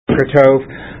Boker Tov.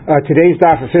 Today's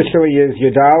daf officially is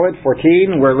Yudalit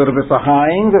 14. We're a little bit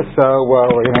behind, so we're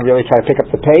going to really try to pick up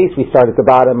the pace. We start at the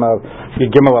bottom of Yud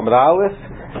Gimel Amud Aleph,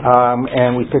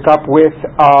 and we pick up with,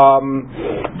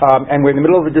 and we're in the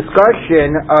middle of a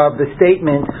discussion of the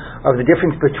statement of the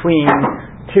difference between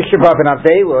Tisha B'Av and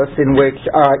Avelus, in which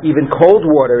even cold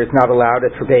water is not allowed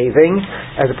for bathing,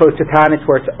 as opposed to Tanis,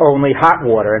 where it's only hot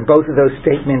water. And both of those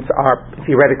statements are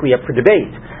theoretically up for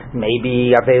debate.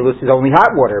 Maybe Avelus is only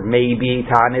hot water. Maybe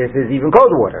Tanis is even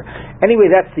cold water. Anyway,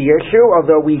 that's the issue.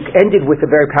 Although we ended with a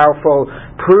very powerful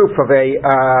proof of the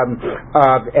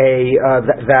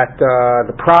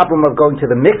problem of going to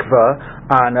the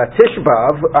mikveh on Tisha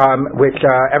B'Av, which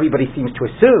everybody seems to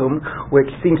assume,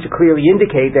 which seems to clearly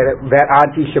indicate that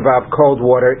on Tisha B'Av cold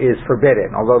water is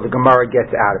forbidden, although the Gemara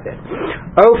gets out of it.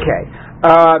 Okay,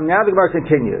 now the Gemara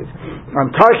continues.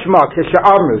 Tashma Tisha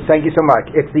Amru, thank you so much.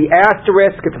 It's the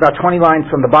asterisk, it's about 20 lines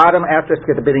from the bottom, asterisk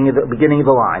at the beginning of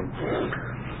the line.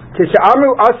 Tisha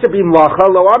Amru Asabim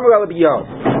Lacha Lo Amru El Biyom.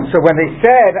 So when they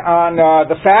said on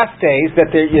the fast days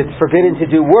that it's forbidden to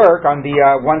do work on the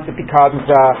once it becomes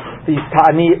these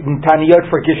Taniyot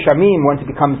for Gishamim, once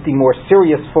it becomes the more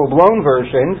serious full-blown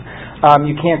versions,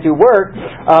 you can't do work.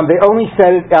 They only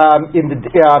said it in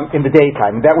the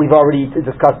daytime. That we've already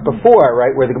discussed before,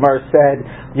 right? Where the Gemara said,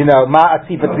 Ma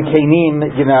Atzifat Zikenim,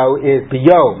 is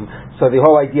Biyom. So the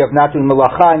whole idea of not doing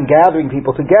malacha and gathering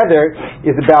people together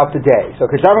is about the day. So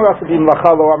Kajamu Asadim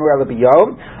Malacha Lo Amru Ela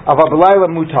Biyom Aval B'Layla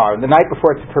Mutar, the night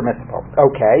before it's permissible.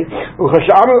 Okay.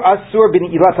 Uchashamu Asur Bin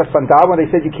Ilat Sandal, when they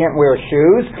said you can't wear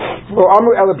shoes. Lo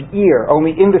Amru Ela B'Ir,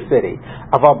 only in the city.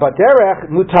 Aval Baderech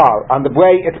Mutar, on the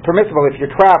way it's permissible if you're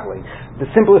traveling. The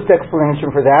simplest explanation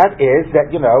for that is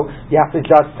that you have to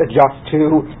just adjust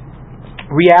to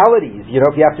realities.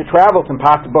 If you have to travel, it's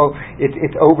impossible.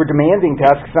 It's over demanding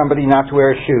to ask somebody not to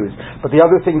wear shoes. But the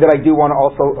other thing that I do want to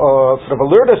also sort of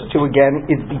alert us to again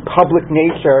is the public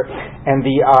nature and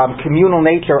the communal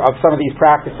nature of some of these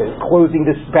practices, closing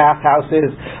the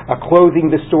bathhouses,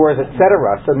 closing the stores,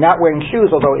 etc. So not wearing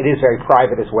shoes, although it is very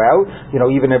private as well.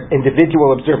 Even an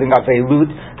individual observing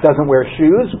Avelut doesn't wear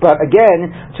shoes. But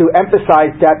again, to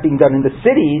emphasize that being done in the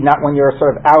city, not when you're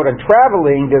sort of out and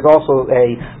traveling, there's also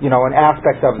an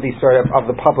aspect of the sort of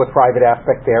the public-private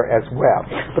aspect there as well.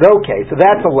 But okay, so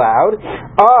that's allowed.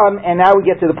 And now we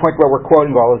get to the point where we're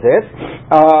quoting all of this.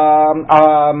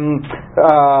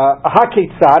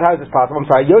 HaKetzad, how is this possible? I'm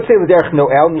sorry. Yotzei l'derech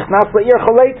Noel, nichnas la'ir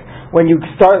cholet. When you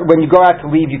go out to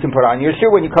leave, you can put on your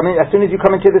shoe. When you come in, as soon as you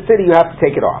come into the city, you have to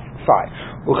take it off. Fine.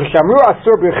 Uchashamru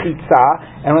asur b'chitza,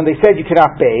 and when they said you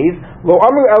cannot bathe, lo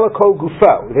amru ela kol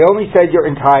gufo. They only said your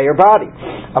entire body.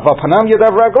 Aval panam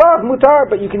yadav raglav mutar,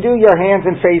 but you can do your hands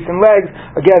and face and legs.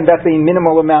 Again, that's a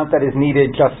minimal amount that is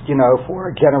needed just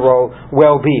for general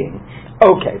well-being.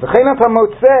 Okay, and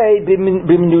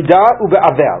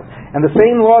the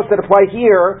same laws that apply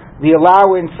here, the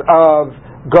allowance of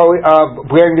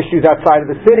wearing the shoes outside of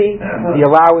the city, the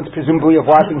allowance presumably of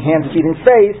washing hands, feet, and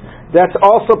face, that's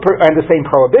also, and the same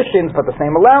prohibitions, but the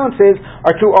same allowances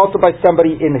are true also by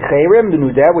somebody in Cherem, the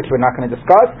Nudeh, which we're not going to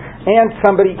discuss, and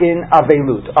somebody in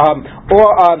Avelut.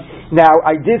 Now,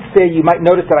 I did say, you might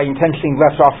notice that I intentionally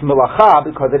left off Melacha,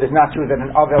 because it is not true that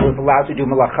an Avel is allowed to do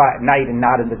Melacha at night and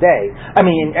not in the day.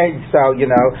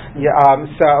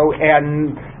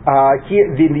 Here,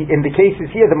 in the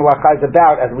cases here, the Melacha is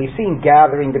about, as we've seen,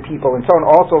 gathering the people and so on.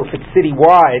 Also, if it's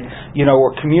city-wide,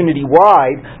 or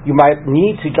community-wide, you might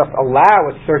need to just allow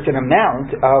a certain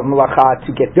amount of Melacha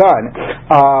to get done.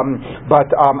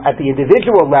 But at the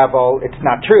individual level, it's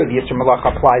not true. The Yisur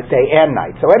Melacha applies day and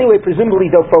night. So anyway, presumably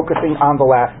they're focusing on the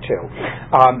last two.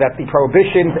 That the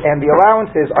prohibitions and the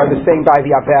allowances are the same by the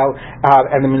Avel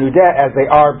and the Menudeh as they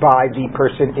are by the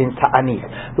person in Ta'anit.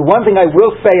 The one thing I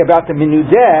will say about the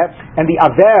Menudeh and the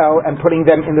Avel and putting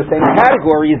them in the same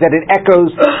category is that it echoes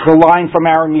the line from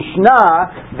our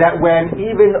Mishnah that when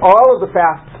even all of the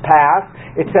fasts pass,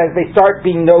 it says they start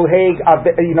being noheg,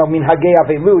 minhagei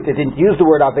avelut. It didn't use the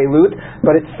word avelut,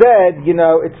 but it said,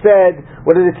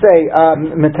 what did it say?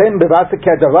 Metem b'vasa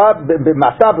kedava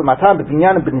b'masa b'matam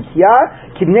b'vinyan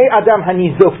b'nitya kibnei adam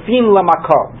hanizofim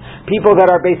lamakom. People that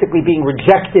are basically being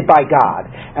rejected by God.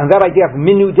 And that idea of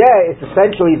minudeh is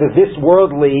essentially this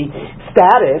worldly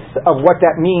status of what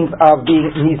that means of being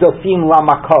nizofim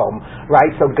lamakom,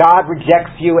 right? So God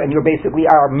rejects you and you're basically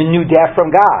our minudeh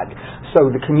from God. So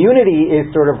the community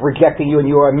is sort of rejecting you and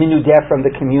you are a minudeh from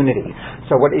the community.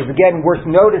 So what is again worth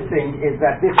noticing is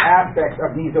that this aspect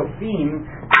of nizofim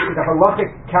the halachic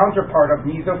counterpart of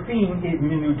nizofim is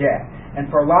minudeh. And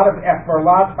for a lot of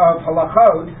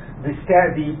halachot,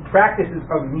 the practices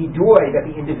of nidui that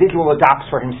the individual adopts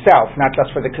for himself, not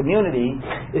just for the community,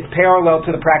 is parallel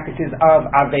to the practices of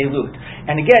avelut.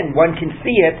 And again, one can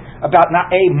see it about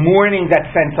not mourning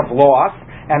that sense of loss,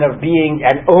 and of being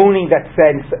and owning that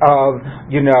sense of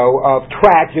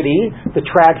tragedy, the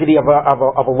tragedy of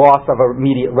a loss of an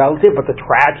immediate relative, but the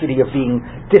tragedy of being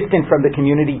distant from the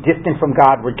community, distant from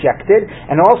God, rejected.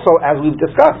 And also, as we've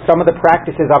discussed, some of the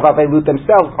practices of avelut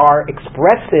themselves are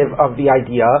expressive of the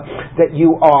idea that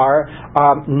you are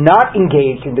not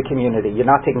engaged in the community.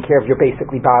 You're not taking care of your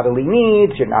basically bodily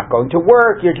needs. You're not going to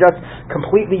work. You're just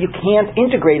completely. You can't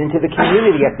integrate into the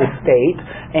community at this state.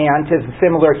 And it's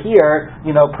similar here.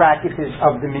 Practices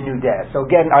of the minudeh. So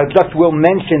again, I just will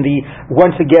mention the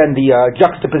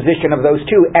juxtaposition of those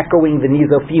two, echoing the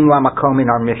nizofim lamakom in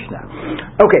our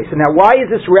Mishnah. Okay, so now why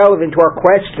is this relevant to our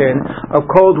question of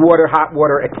cold water, hot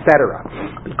water, etc.?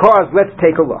 Because let's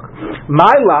take a look.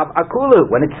 My love akulu.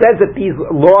 When it says that these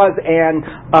laws and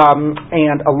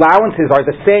allowances are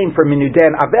the same for minudeh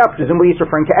and avel, presumably it's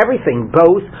referring to everything,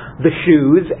 both the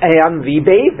shoes and the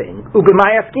bathing.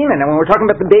 Ubimayaskinan. And when we're talking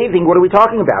about the bathing, what are we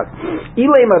talking about? If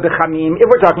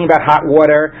we're talking about hot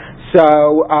water,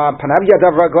 so panav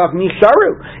yadav raglav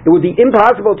nisharu. It would be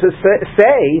impossible to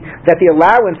say that the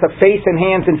allowance of face and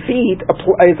hands and feet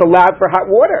is allowed for hot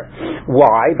water.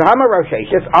 Why? That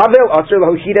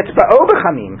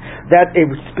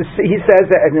he says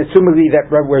that, and assuming that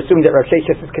we're assuming that Rav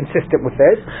Sheshes is consistent with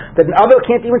this, that an Avel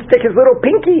can't even stick his little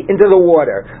pinky into the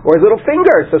water or his little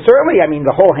finger. So certainly,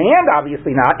 the whole hand,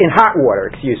 obviously not in hot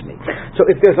water. Excuse me. So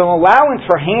if there's an allowance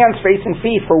for hands, face, and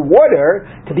feet for water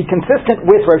to be consistent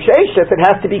with Rav Sheshes, it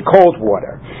has to be cold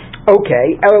water.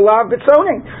 Okay, elav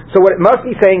b'tzoning. So what it must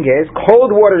be saying is,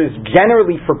 cold water is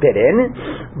generally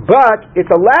forbidden, but it's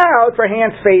allowed for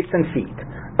hands, face, and feet.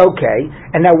 Okay,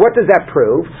 and now what does that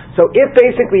prove? So if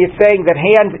basically it's saying that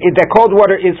cold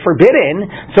water is forbidden,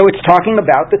 so it's talking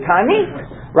about the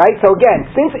ta'anit, right? So again,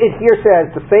 since it here says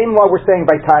the same law we're saying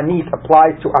by ta'anit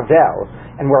applies to avel,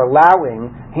 and we're allowing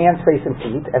hands, face, and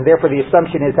feet, and therefore the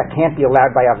assumption is that can't be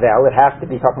allowed by avel. It has to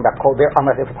be talking about cold water,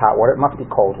 unless if it's hot water, it must be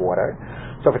cold water.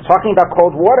 So if it's talking about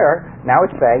cold water, now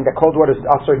it's saying that cold water is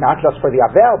also not just for the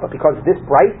avel, but because this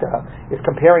Braita is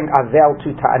comparing avel to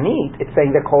ta'anit, it's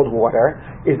saying that cold water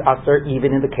is usher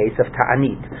even in the case of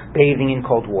ta'anit, bathing in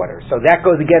cold water. So that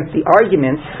goes against the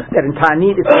argument that in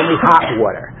ta'anit it's only hot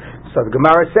water. So the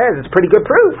Gemara says it's pretty good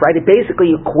proof, right? It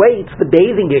basically equates the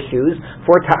bathing issues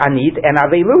for ta'anit and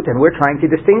avelut, and we're trying to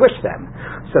distinguish them.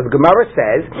 So the Gemara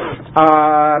says,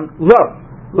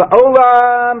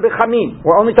 La'olam b'chamin.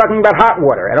 We're only talking about hot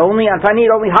water, and only on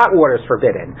ta'anit, only hot water is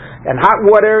forbidden. And hot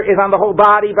water is on the whole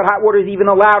body, but hot water is even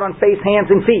allowed on face, hands,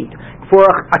 and feet. For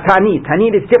a ta'anit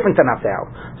is different than avel.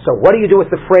 So what do you do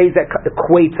with the phrase that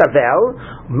equates avel?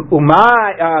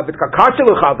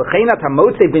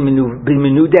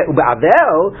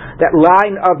 That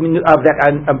line of that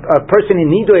a person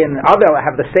in nidui and avel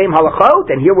have the same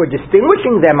halachot, and here we're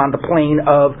distinguishing them on the plane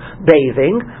of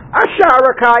bathing.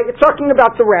 Asharakai, it's talking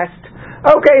about the rest.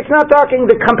 Okay, it's not talking,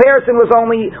 the comparison was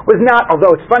not,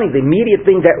 although it's funny, the immediate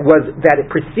thing that it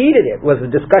preceded it was the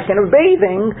discussion of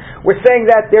bathing. We're saying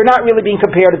that they're not really being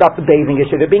compared about the bathing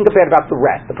issue, they're being compared about the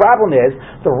rest. The problem is,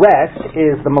 the rest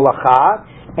is the malacha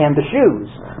and the shoes.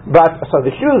 So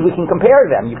the shoes, we can compare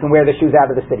them. You can wear the shoes out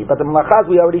of the city. But the malachas,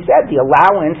 we already said, the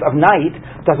allowance of night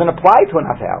doesn't apply to an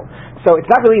avel. So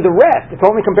it's not really the rest. It's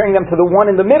only comparing them to the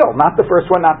one in the middle, not the first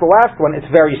one, not the last one. It's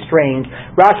very strange.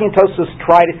 Rashi and Tosfos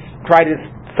try to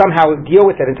somehow deal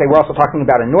with it and say we're also talking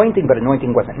about anointing, but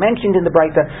anointing wasn't mentioned in the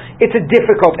Braita. It's a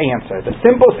difficult answer. The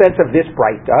simple sense of this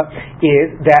Braita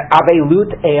is that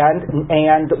avelut and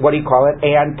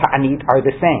ta'anit are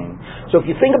the same. So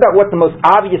if you think about what the most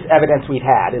obvious evidence we've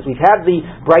had is, we've had the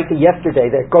Braita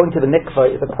yesterday that going to the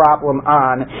mikveh is a problem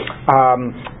on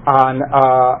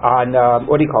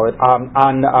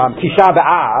Tisha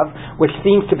B'Av, which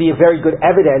seems to be a very good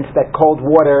evidence that cold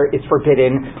water is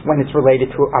forbidden when it's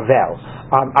related to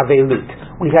avelut.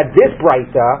 We've had this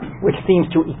Braita, which seems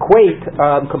to equate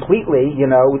completely,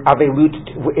 avelut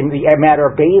in the matter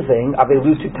of bathing,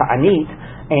 avelut to ta'anit,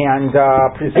 and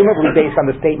presumably based on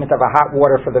the statement of a hot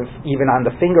water even on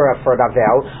the finger for an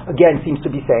avel, again seems to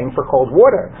be saying for cold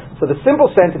water. So the simple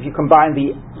sense, if you combine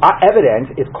the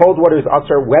evidence, is cold water is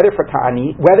also whether for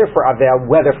ta'anit, whether for avel,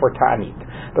 whether for ta'anit.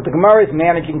 but the Gemara is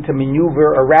managing to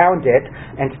maneuver around it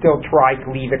and still try to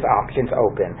leave its options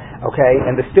open. Okay,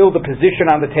 and still the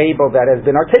position on the table that has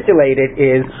been articulated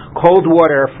is cold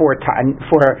water for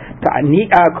ta'anit.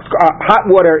 Hot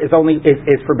water is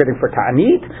forbidden for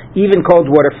ta'anit, even cold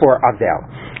water for avel.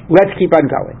 Let's keep on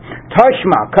going.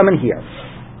 Tashma, come in here.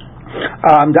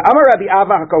 The Amar Rabbi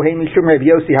Ava HaKohen Mishum Rabbi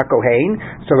Yossi HaKohen.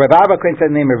 So Rabbi Ava HaKohen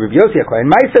said the name of Rabbi Yossi HaKohen.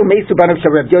 Maiso Meisu Banav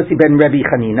Shel Rabbi Yossi ben Rabbi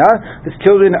Chanina. The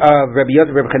children of Rabbi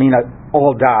Yossi Rabbi Chanina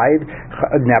all died.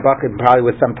 Nebuch, it probably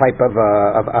was some type of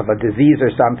a disease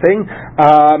or something.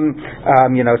 Some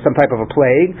type of a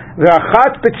plague.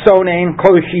 V'achat Bitzonein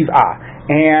Kol Shiv'ah.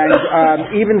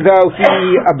 And even though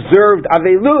he observed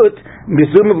Avelut,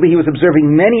 presumably he was observing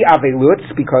many Aveluts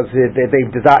because they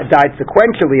died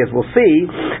sequentially, as we'll see.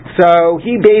 So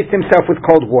he bathed himself with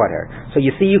cold water. So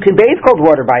you see, you can bathe cold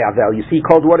water by Avel. You see,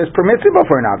 cold water is permissible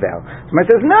for an Avel. Somebody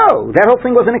says, no, that whole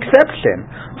thing was an exception.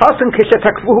 Hasan kisha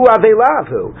takfuhu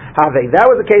Avelavu. That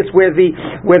was a case where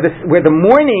the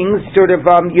mornings sort of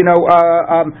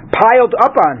piled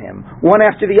up on him, one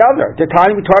after the other. The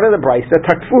time we taught in the Brisa,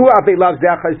 takfuhu Avelav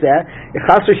zechazeh. If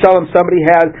Chas v'Shalom somebody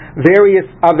has various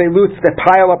Aveluts that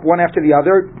pile up one after the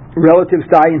other, relatives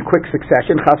die in quick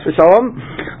succession, Chas v'Shalom.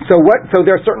 So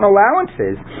there are certain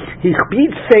allowances. He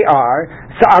chbid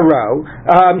sa'aro,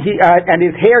 and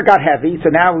his hair got heavy. So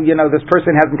now this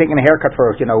person hasn't taken a haircut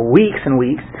for weeks and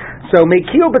weeks. So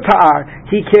mekil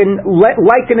b'ta'ar, he can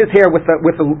lighten his hair with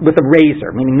a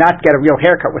razor, meaning not get a real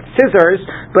haircut with scissors,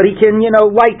 but he can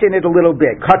lighten it a little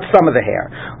bit, cut some of the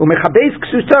hair. Umechabes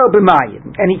ksuso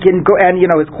b'mayim, and he can go, and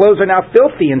his clothes are now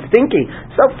filthy and stinky.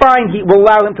 So fine, he will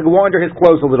allow him to launder his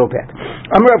clothes a little bit.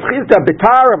 Amar Rav Chizda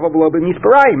b'tar of below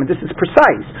b'misparayim, and this is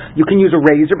precise. You can use a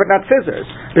razor but not scissors.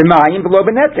 B'mayim below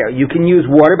b'neter, you can use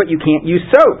water but you can't use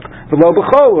soap. Below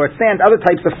b'chol or sand, other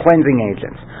types of cleansing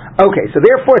agents. Okay, so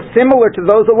therefore, similar to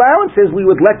those allowances, we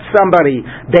would let somebody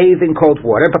bathe in cold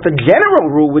water, but the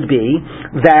general rule would be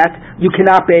that an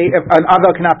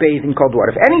Avel cannot bathe in cold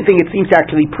water. If anything, it seems to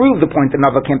actually prove the point that an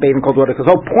Avel can't bathe in cold water, because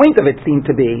the whole point of it seemed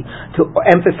to be to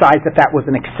emphasize that was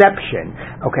an exception.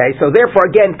 Okay, so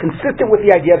therefore, again, consistent with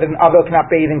the idea that an Avel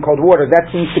cannot bathe in cold water, that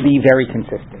seems to be very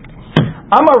consistent.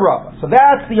 Amar Rava, so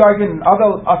that's the argument,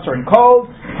 Avel usher in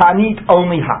cold, Tanit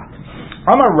only hot.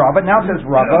 Amar Rava, now says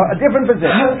Rava, a different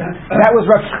position. That was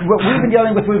what we've been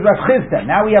dealing with Rav Chizda.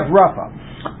 Now we have Rava.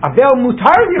 Avel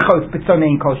mutar yichos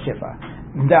pitzonein kol shiva.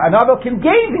 An Avel can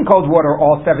gaze in cold water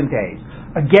all 7 days.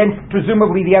 Against,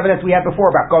 presumably, the evidence we had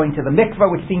before about going to the mikvah,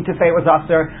 which seemed to say it was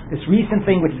usher. This recent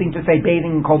thing, which seemed to say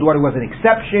bathing in cold water was an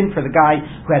exception for the guy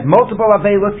who had multiple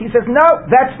Avelos. He says, no,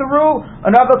 that's the rule.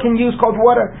 An Avel can use cold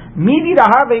water. Midi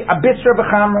dahave abisra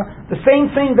b'chamra. The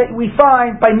same thing that we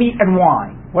find by meat and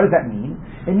wine. What does that mean?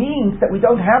 It means that we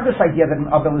don't have this idea that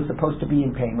an Avel is supposed to be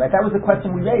in pain, right? That was the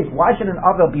question we raised. Why should an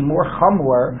Avel be more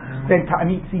chamor than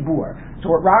ta'anit zibur? So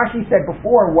what Rashi said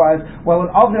before was, well,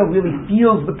 an Avel really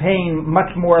feels the pain much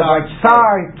more like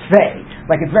tsar tzvei,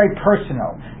 like it's very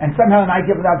personal. And somehow an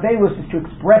idea of Avelus is to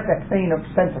express that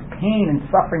sense of pain and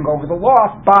suffering over the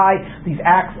loss by these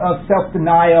acts of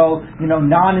self-denial,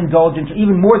 non-indulgence,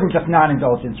 even more than just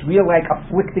non-indulgence, real like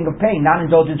afflicting of pain.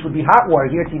 Non-indulgence would be hot water,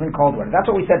 here it's even cold water. That's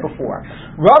what we said before.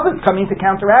 Rav is coming to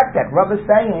counteract that. Rav is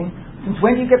saying, since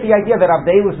when do you get the idea that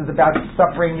Avelus is about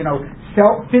suffering,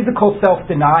 physical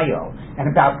self-denial and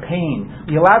about pain?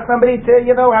 We allow somebody to,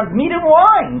 have meat and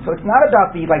wine. So it's not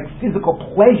about the physical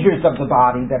pleasures of the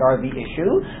body that are the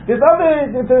issue. The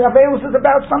Avelus is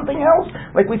about something else.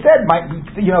 Like we said,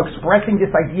 expressing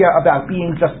this idea about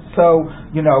being just so,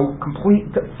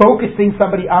 focusing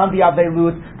somebody on the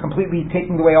Avelut, completely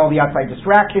taking away all the outside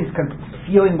distractions,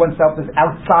 feeling oneself as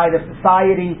outside of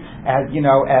society, as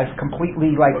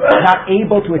completely not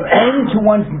able to attend to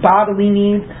one's bodily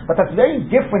needs. But that's very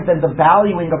different than the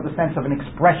valuing of the sense of an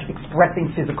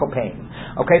expressing physical pain.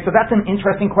 Okay, so that's an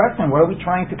interesting question. What are we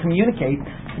trying to communicate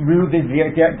through these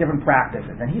different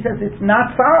practices? And he says it's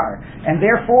not tsar, and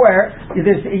therefore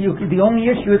the only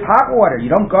issue is hot water.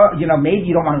 You don't go, maybe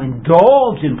you don't want to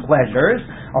indulge in pleasures,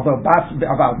 although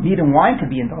about meat and wine could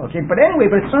be indulgent. But anyway,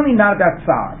 but it's certainly not about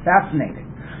tsar.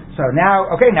 Fascinating. So now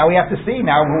we have to see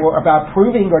now about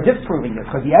proving or disproving this,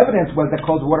 because the evidence was that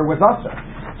cold water was usher.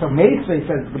 So Meisvei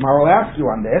says, the Gemara will ask you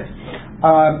on this,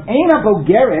 Eina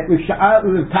bogeret, the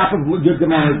top of your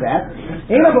Gemara is that,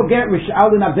 Eina bogeret v'sha'al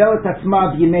l'navel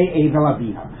tatzma b'yimei Evel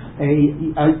Aviha.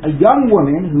 a young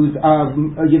woman who's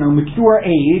mature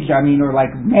age, or like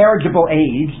marriageable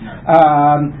age.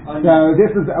 So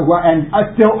this is and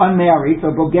still unmarried.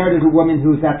 So Bogeret is a woman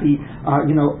who's at the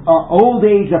old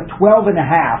age of 12 and a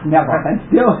half, never, and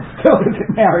still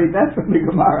isn't married. That's what the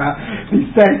Gemara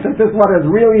says. That this one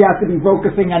really has to be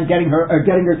focusing on getting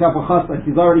herself a chassan.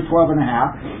 She's already 12 and a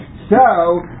half.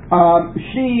 So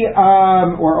she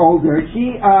or older.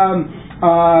 She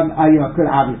could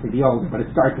obviously be older, but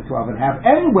it starts at 12 and a half.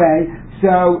 Anyway,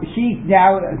 so she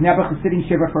now is never sitting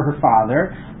shiva for her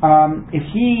father. If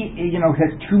he,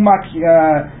 has too much,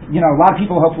 a lot of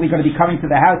people hopefully going to be coming to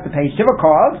the house to pay shiva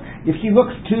calls. If she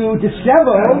looks too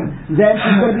disheveled, then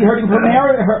she's going to be hurting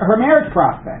her marriage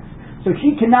prospects. So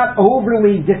she cannot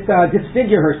overly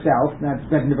disfigure herself. That's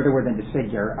a better word than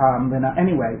disfigure.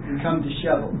 Anyway, become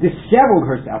disheveled. Disheveled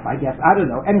herself, I guess. I don't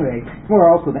know. Anyway,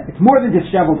 it's more than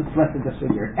disheveled. It's less than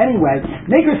disfigured. Anyway,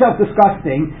 make herself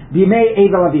disgusting. B'yimei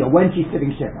Evel Aviyah, when she's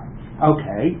sitting shiva.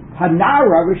 Okay,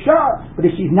 Hanara Rishah. But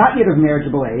if she's not yet of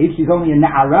marriageable age, she's only a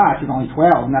Na'ara. She's only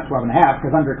 12, not 12 and a half,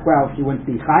 because under 12 she wouldn't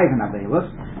be Chayiv and Avelus.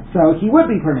 So she would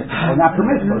be permissible, not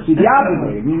permissible. She'd be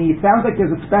obligated. Meaning, it sounds like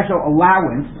there's a special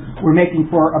allowance we're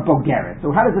making for a Bogeret.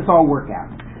 So how does this all work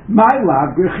out? My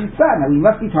love, Girchitza. Now we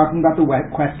must be talking about the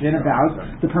question about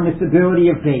the permissibility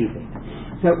of bathing.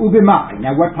 So ubimai.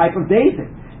 Now what type of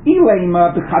bathing?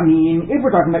 Ilema b'chamin. If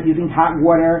we're talking about using hot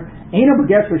water, ain't a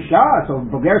Bogeret for Shah. So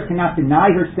Bogeret cannot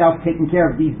deny herself taking care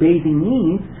of these bathing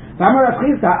needs. Then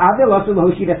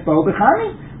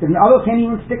the other can't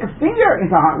even stick a finger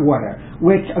into hot water,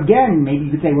 which again, maybe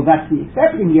you could say, well, that's the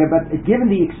exception here, but given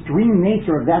the extreme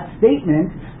nature of that statement,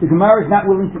 the Gemara is not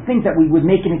willing to think that we would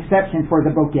make an exception for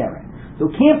the Bogeret. So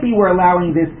it can't be we're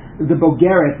allowing the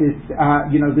Bogeret,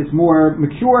 this more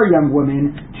mature young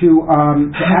woman to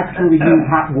actually use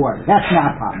hot water. That's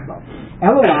not possible.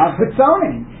 Elalav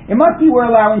Bitzoning. It must be we're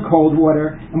allowing cold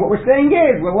water, and what we're saying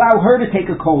is we'll allow her to take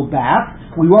a cold bath.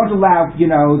 We won't allow,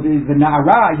 the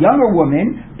Na'ara, younger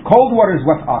woman. Cold water is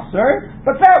what's usher,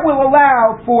 but that will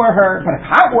allow for her. But if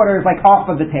hot water is like off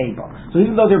of the table, so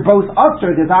even though they're both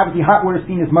usher, there's obviously hot water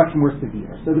seen as much more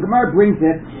severe. So the Gemara brings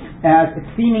it as a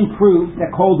seeming proof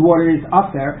that cold water is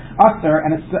usher,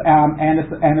 and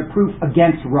a proof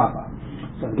against Rava.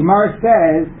 So the Gemara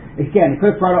says, again, it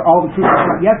could have brought out all the proof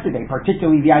yesterday,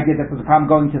 particularly the idea that there's a problem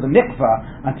going to the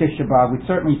mikvah on Tisha B'Av, which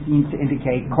certainly seems to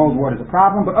indicate cold water is a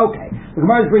problem, but okay. The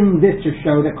Gemara is bringing this to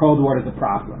show that cold water is a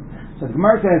problem. So the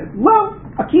Gemara says, lo,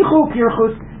 akichu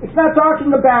pirchus. It's not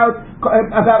talking about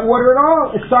water at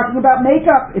all. It's talking about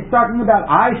makeup. It's talking about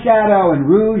eyeshadow and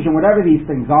rouge and whatever these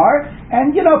things are.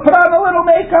 And, put on a little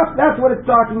makeup. That's what it's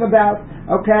talking about.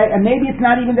 Okay? And maybe it's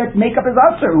not even that makeup is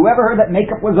usher. Whoever heard that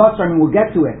makeup was usher, and we'll get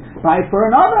to it. Buy for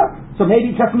another. So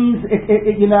maybe it just means,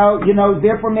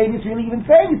 therefore maybe it's really even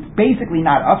saying it's basically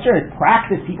not usher. It's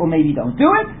practice. People maybe don't do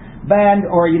it. But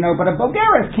a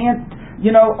Bogeret can't,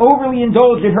 overly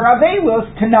indulge in her avelus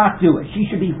to not do it. She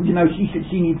should be,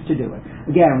 she needs to do it.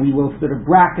 Again, we will sort of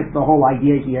bracket the whole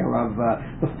idea here of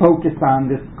the focus on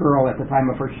this girl at the time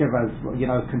of her shiva is,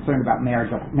 concerned about marriage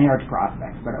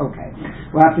prospects. But okay,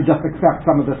 we'll have to just accept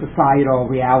some of the societal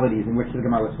realities in which the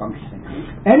Gemara was functioning.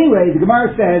 Anyway, the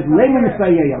Gemara says,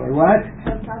 what?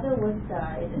 Her father was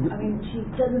died. She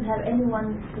doesn't have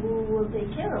anyone who will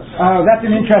take care of her. Oh, that's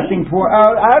an interesting point.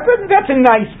 That's a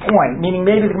nice point. Meaning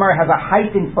maybe the Gemara has a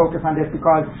heightened focus on this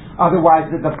because otherwise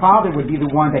the father would be the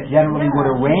one that generally would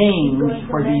arrange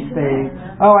for these things.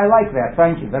 Oh, I like that.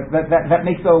 Thank you. That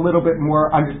makes it a little bit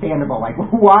more understandable. Like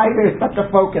why there's such a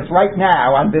focus right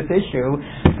now on this issue.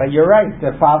 But you're right.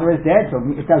 The father is dead, so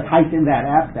it does heighten that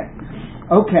aspect.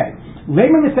 Okay.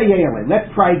 Let's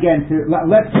try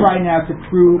now to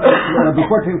prove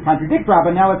before to contradict Rava.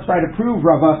 Now let's try to prove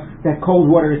Rava that cold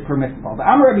water is permissible. The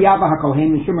Amar Rabbi Yava HaKohen,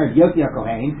 Mishum Rabbi Yossi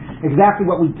HaKohen, exactly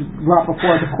what we brought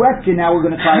before the question. Now we're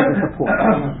going to try to support.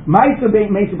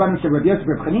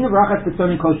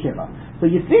 So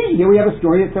you see, here we have a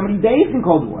story that somebody bathes in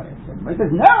cold water. Somebody says,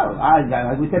 no,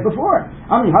 as we said before,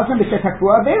 that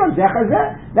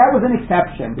was an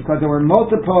exception because there were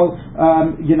multiple,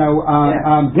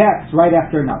 deaths right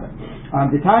after another.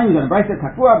 The time was on Brisa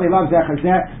Takfua, they love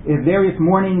Zechazeh, if various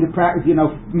mornings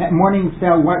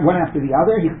fell one after the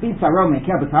other. He feeds Sarah,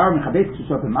 Mekel, Batar, Mechabes,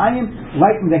 Kishop, and Mayim,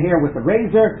 lightened the hair with a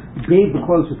razor, bathed the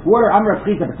clothes with water. Amr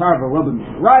Chita, Batar, Veloba,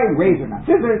 Mishrai, razor, not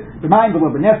scissors, the Mayim,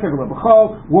 Veloba, Nesser, Veloba,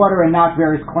 Chol, water and not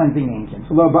various cleansing agents.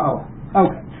 Veloba,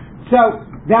 Okay. So,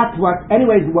 that's what,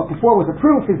 anyways, what before was a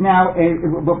proof is now,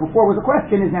 what before was a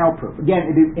question is now a proof. Again,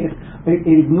 it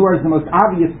ignores the most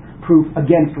obvious proof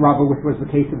against Rava, which was the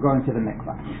case of going to the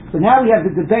mikvah. So now we have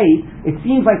the debate. It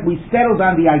seems like we settled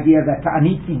on the idea that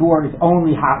ta'anit tzibur is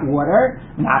only hot water,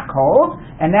 not cold.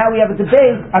 And now we have a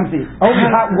debate. Only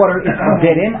hot water is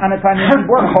forbidden on a ta'anit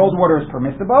tzibur. Cold water is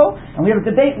permissible. And we have a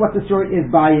debate what the story is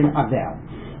by an avel.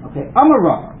 Okay, Amar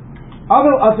Rava.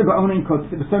 Avel also ba'onin called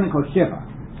Shiva.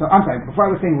 So I'm sorry. Before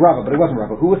I was saying Rava, but it wasn't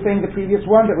Rava. Who was saying the previous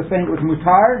one that was saying it was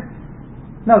mutar?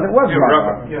 No, that was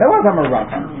Rava. That was Amar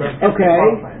Rava.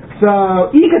 Okay. So,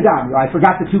 Ikadami, I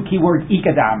forgot the two key words,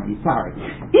 Ikadami, sorry.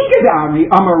 Ikadami,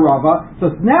 Amar Rava,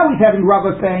 so now he's having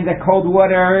Rava saying that cold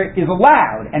water is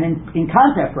allowed, and in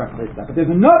contrast Rav Chisda. But there's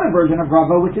another version of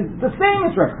Rava which is the same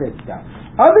as Rav Chisda.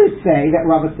 Others say that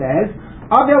Rava says,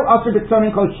 Avel Asr B'Tzonin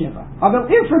Kol Shiva. Avel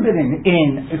is forbidden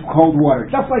in cold water,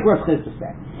 just like Rav Chisda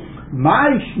said.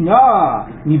 Now,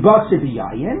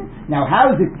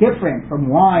 how is it different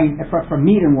from wine, from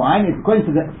meat and wine? It's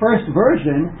according to the first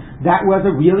version, that was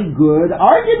a really good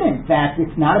argument that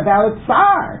it's not about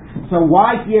tsar. So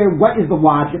why here? What is the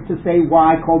logic to say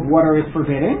why cold water is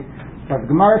forbidden? So the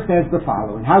Gemara says the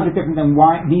following: how is it different than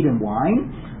meat and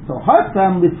wine? So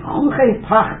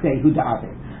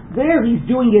there he's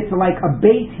doing it to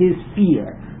abate his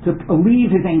fear, to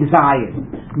alleviate his anxiety.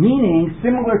 Meaning,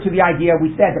 similar to the idea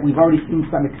we said that we've already seen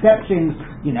some exceptions,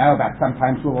 about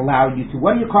sometimes we'll allow you to,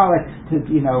 if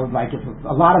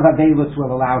a lot of aveilus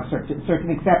will allow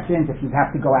certain exceptions. If you have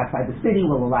to go outside the city,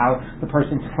 we'll allow the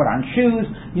person to put on shoes.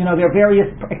 There are various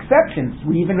exceptions.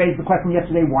 We even raised the question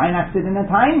yesterday, why not sit in a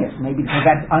tinius? Maybe because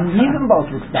that's unreasonable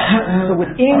to accept. So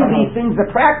within these things, the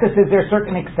practices, there are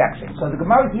certain exceptions. So the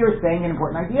Gemara here is saying an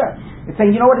important idea. It's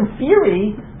saying, in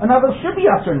theory, another should be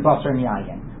usher and basar and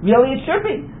yayin. Really, it should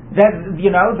be. That,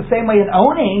 the same way in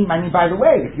owning, by the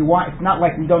way, if you want, it's not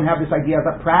like we don't have this idea of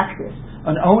a practice.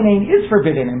 An owning is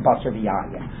forbidden in basar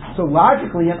v'yayin. So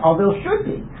logically, an avil should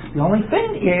be. The only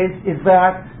thing is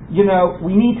that,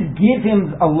 we need to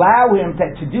allow him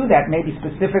to do that. Maybe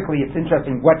specifically, it's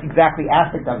interesting, what exactly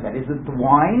aspect of that? Is it the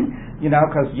wine?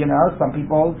 Because, some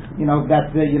people,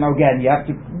 that's, again, you have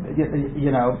to,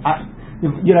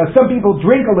 some people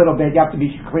drink a little bit. You have to be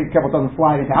careful it doesn't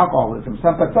slide into alcoholism.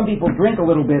 But some people drink a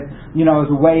little bit, as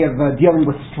a way of dealing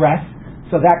with stress.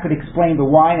 So that could explain the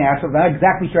wine aspect. I'm not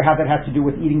exactly sure how that has to do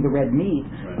with eating the red meat.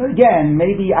 Right. But again,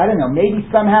 maybe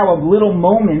somehow a little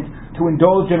moment to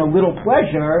indulge in a little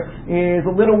pleasure is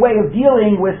a little way of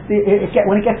dealing with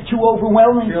when it gets too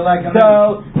overwhelming.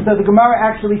 So the Gemara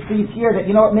actually sees here that,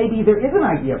 maybe there is an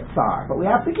idea of tsar, but we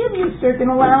have to give you certain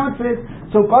allowances.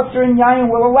 So basar and yayin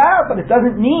will allow, but it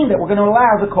doesn't mean that we're going to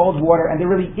allow the cold water, and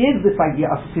there really is this idea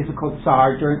of physical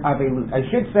tsar during avelut. I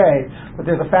should say that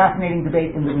there's a fascinating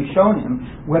debate in the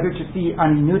Rishonim whether to see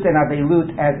aninut and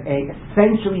avelut as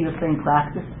essentially the same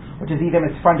practice, or to see them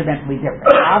as fundamentally different.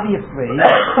 Obviously,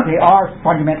 they are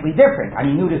fundamentally different.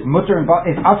 Aninut is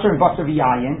asher and basar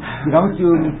v'yayin. You don't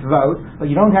do mitzvot, but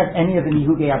you don't have any of the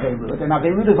nihugei avelut. And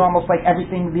avelut is almost like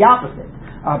everything the opposite.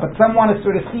 But some want to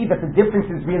sort of see that the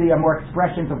differences really are more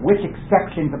expressions of which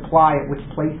exceptions apply at which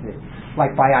places.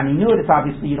 Like by aninut, it's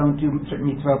obviously you don't do certain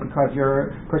mitzvot because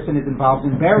your person is involved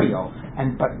in burial.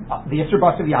 But the Yisur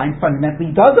Basar V'yayin fundamentally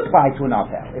does apply to an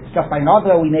avel. It's just by an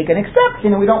avel we make an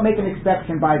exception, and we don't make an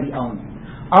exception by the owner.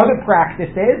 Other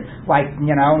practices, like,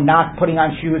 not putting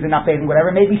on shoes and not bathing,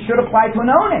 whatever, maybe should apply to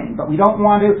an owning, but we don't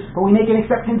want to, but we make an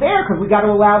exception there because we got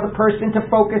to allow the person to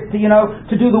focus to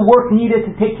do the work needed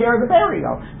to take care of the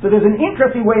burial. So there's an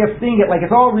interesting way of seeing it, like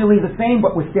it's all really the same,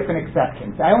 but with different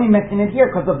exceptions. I only mention it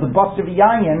here because of the Basar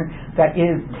V'yayin that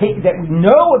we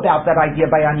know about that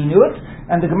idea by Aninut,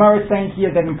 and the Gemara is saying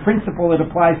here that in principle it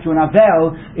applies to an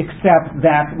avel, except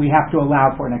that we have to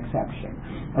allow for an exception.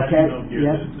 Okay?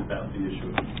 Yes? It's about the issue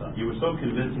of tsar. You were so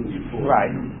convincing before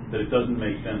that it doesn't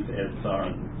make sense to add tsar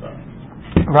and tsar.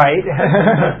 Right.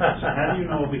 So how do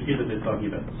you know over here that they're talking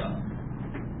about tsar?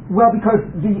 Well, because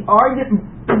the argument,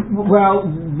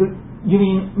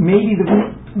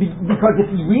 because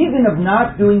if the reason of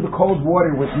not doing the cold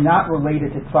water was not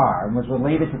related to tsar and was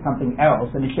related to something else,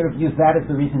 then it should have used that as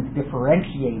the reason to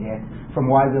differentiate it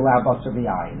from why we allow basar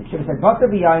v'yayin. It should have said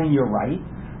basar v'yayin, you're right.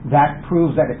 That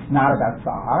proves that it's not about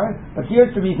tsar, but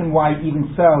here's the reason why even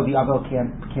so the avel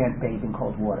can't bathe in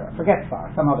cold water. Forget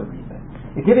tsar, some other reason.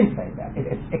 It didn't say that.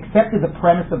 It accepted the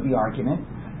premise of the argument.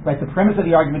 Right? The premise of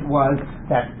the argument was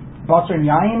that Basar and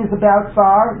Yayin is about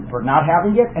Tsar, for not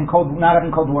having it, and not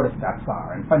having cold water is about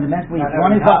Tsar. And fundamentally, if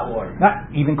one is hot water,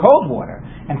 not even cold water.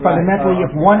 And fundamentally,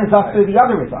 if one is Usher, the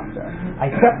other is Usher.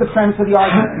 I accept the premise of the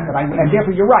argument, and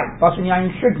therefore you're right. Basar and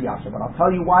Yayin should be Usher, but I'll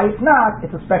tell you why it's not.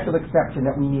 It's a special exception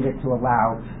that we needed to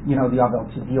allow, the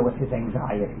Avel to deal with his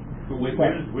anxiety. But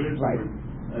where's right?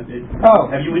 Have you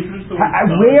introduced the word?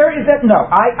 Where is that? No,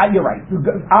 you're right.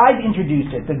 I've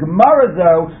introduced it. The Gemara,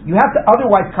 though, you have to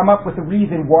otherwise come up with a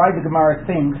reason why the Gemara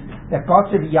thinks that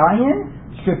Basar Yayin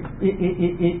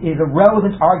is a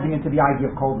relevant argument to the idea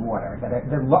of cold water. That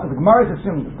the Gemara is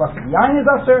assuming if Basar Yayin is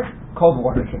Usher, cold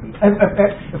water should be.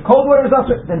 If cold water is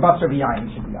Usher, then Basar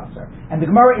Yayin should be Usher. And the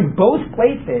Gemara in both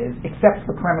places accepts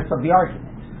the premise of the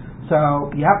argument. So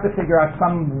you have to figure out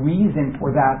some reason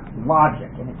for that logic,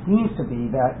 and it seems to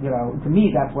be that, to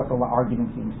me, that's what the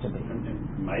argument seems to be.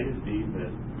 Might it be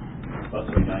that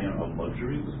Basar Yayin are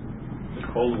luxuries? The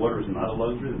cold water is not a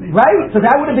luxury? Right. So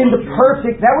that would have been the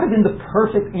perfect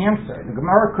answer. The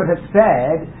Gemara could have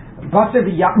said Basar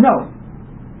Yayin.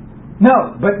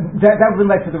 No, but that would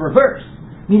have led to the reverse.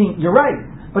 Meaning, you're right.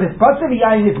 But if Basar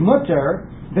Yayin is mutter,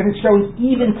 then it shows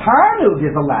even Tanug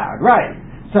is allowed. Right.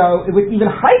 So it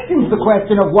even heightens the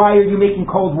question of why are you making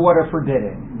cold water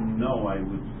forbidden? No, I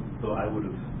would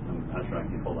have. I'm not sure I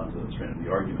can hold on to the strand of the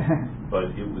argument,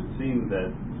 but it would seem that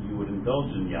you would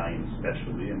indulge in yayin,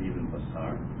 especially, and even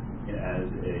basar, as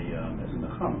a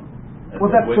nechama. Well,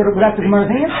 that's the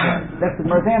Gemara's answer. That's the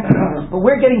Gemara's answer. But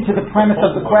we're getting to the premise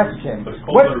of the question. But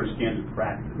cold water is standard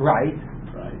practice. Right.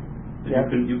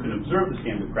 Yep. You can observe the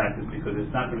standard practice because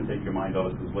it's not going to take your mind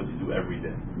off. It's what you do every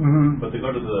day. Mm-hmm. But to go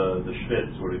to the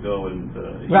schwitz or to go and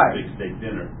eat a big steak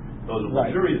dinner, those are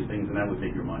luxurious things, and that would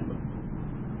take your mind off.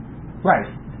 Right.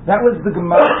 That was the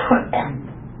Gemara.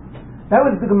 That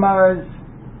was the Gemara's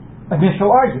initial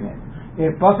argument.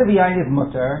 If Basar Yayin is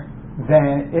mutter,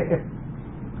 then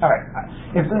all right.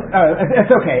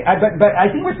 It's okay. But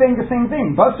I think we're saying the same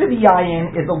thing. Basar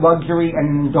Yayin is a luxury and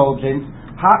an indulgence.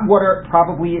 Hot water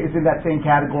probably is in that same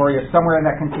category or somewhere in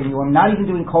that continuum. Not even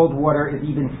doing cold water is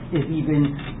even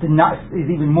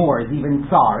more, is even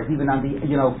tsar, is even on the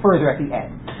further at the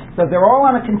end. So they're all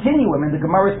on a continuum, and the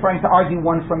Gemara is trying to argue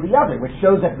one from the other, which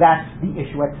shows that that's the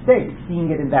issue at stake,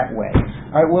 seeing it in that way.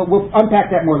 All right, we'll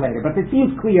unpack that more later, but it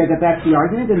seems clear that that's the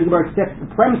argument, and the Gemara accepts the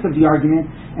premise of the argument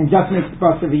and just makes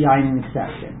Basar Yayin an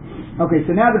exception. Okay,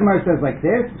 so now the Gemara says like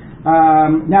this.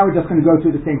 Now we're just going to go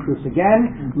through the same proofs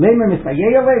again. Let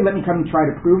me come and try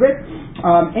to prove it.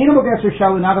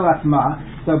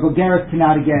 So Bogeres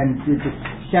cannot again just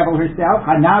shovel herself.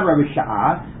 Hanara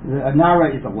Risha'ah, the Nara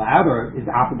is allowed or is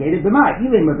obligated. If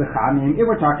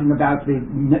we're talking about the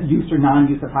use or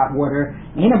non-use of hot water,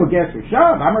 we never would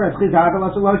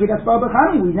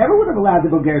have allowed the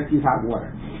Bogeres to use hot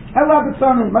water.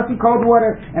 It must be cold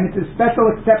water, and it's a special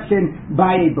exception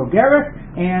by a Bogeres,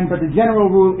 but the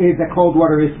general rule is that cold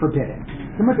water is forbidden.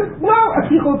 Someone says, well,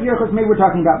 maybe we're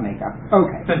talking about makeup.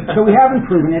 Okay, so we haven't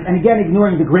proven it, and again,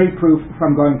 ignoring the great proof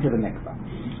from going to the mikvah.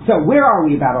 So where are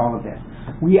we about all of this?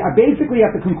 We are basically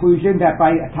at the conclusion that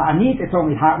by ta'anit it's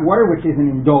only hot water, which is an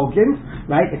indulgence,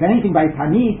 right? If anything, by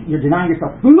ta'anit you're denying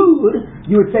yourself food.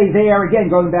 You would say there again,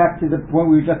 going back to the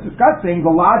point we were just discussing, the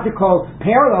logical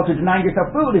parallel to denying yourself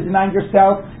food is denying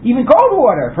yourself even cold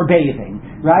water for bathing,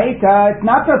 right? It's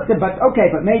not just, but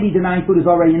maybe denying food is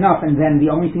already enough, and then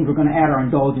the only things we're going to add are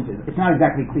indulgences. It's not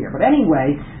exactly clear, but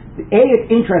anyway, it's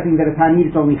interesting that at ta'anit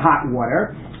it's only hot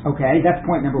water. Okay, that's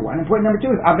point number one. And point number two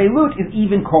is avelut is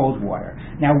even cold water.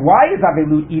 Now, why is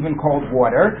avelut even cold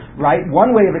water? Right?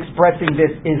 One way of expressing this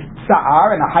is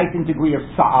sa'ar, and a heightened degree of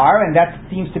sa'ar, and that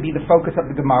seems to be the focus of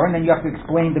the Gemara. And then you have to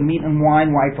explain the meat and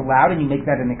wine why it's allowed, and you make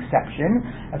that an exception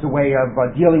as a way of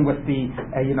dealing with the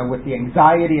with the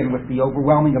anxiety and with the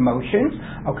overwhelming emotions.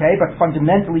 Okay, but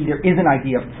fundamentally there is an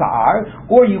idea of sa'ar,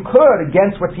 or you could,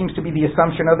 against what seems to be the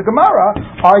assumption of the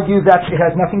Gemara, argue that it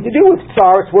has nothing to do with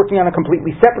sa'ar. It's working on a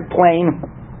completely separate plane,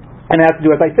 and it has to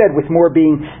do, as I said, with more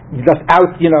being just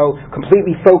out,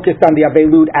 completely focused on the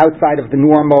avelut outside of the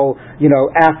normal,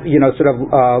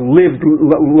 lived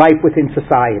life within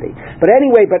society. But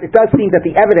anyway, it does seem that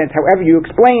the evidence, however you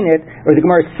explain it, or the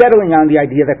Gemara is settling on the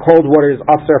idea that cold water is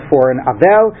asur for an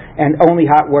avel and only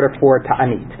hot water for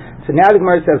ta'anit. So now the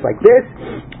Gemara says like this.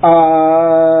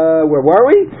 Where were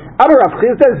we? Amar Rav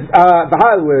Chisda,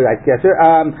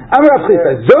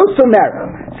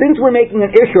 since we're making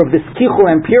an issue of this kichul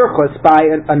and pirchus by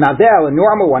a navel, a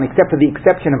normal one, except for the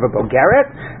exception of a Bogeres,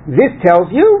 this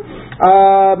tells you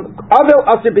avel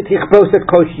asur b'tichboset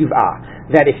kol shiv'ah.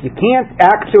 that if you can't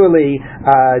actually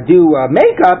do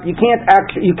makeup, you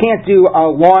can't do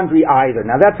laundry either.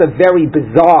 Now that's a very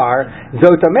bizarre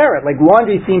Zot Omeret. Like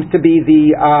laundry seems to be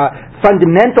the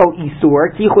fundamental isur.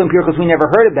 Tichul and Pirchos we never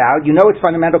heard about. You know it's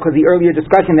fundamental because the earlier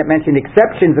discussion that mentioned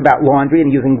exceptions about laundry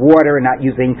and using water and not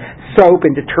using soap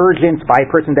and detergents by a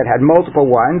person that had multiple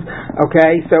ones.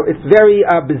 Okay, so it's very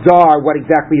bizarre what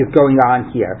exactly is going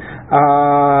on here.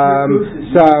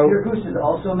 Pirchos is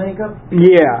also makeup?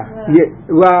 Yeah.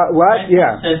 Well, what?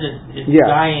 Yeah. It says it's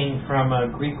dying from a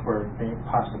Greek word,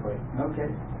 possibly.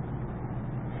 Okay.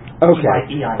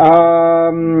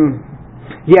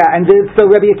 Yeah, and so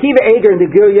Rabbi Akiva Eger in the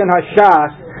Gilyon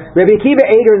HaShas,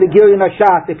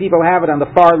 if people have it on the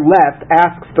far left,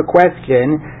 asks the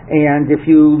question, and if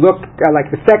you look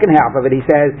like the second half of it, he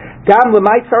says, "Gam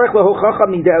l'may tzarich lehochacha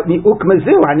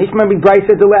mi'ukmazu hanishma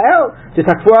mi'braisa dela'el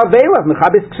shetakfu avelav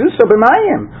mechabes ksuso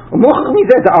b'mayim u'mochach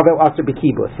mizeh da'avel aser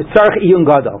b'kibus v'tzarich iyun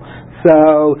gadol."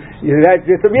 So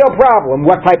it's a real problem.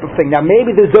 What type of thing? Now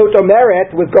maybe the Zot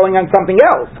Omeret was going on something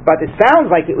else, but it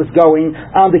sounds like it was going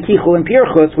on the Tichul and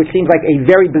Pirchos, which seems like a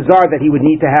very bizarre that he would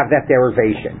need to have that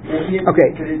derivation.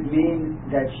 Okay. Could it mean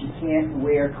that she can't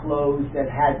wear clothes that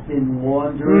had been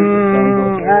laundered?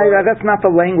 That's not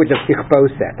the language of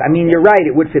Tichboset. I mean, you're right;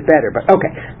 it would fit better. But okay,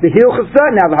 the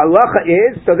Hilchasa. Now the halacha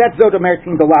is so that Zot Omeret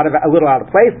seems a little out of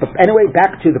place. But anyway,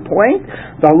 back to the point.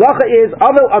 The halacha is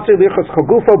Avel Aser Lichos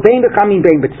Chagufo Bein B'Chamim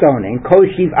Bein B'Tzonin Kol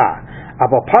Shiv'ah. So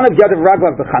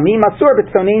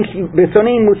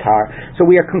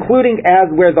we are concluding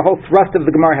as where the whole thrust of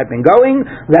the Gemara had been going,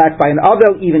 that by an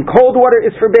avel even cold water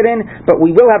is forbidden, but we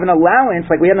will have an allowance,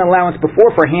 like we had an allowance before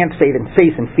for hands,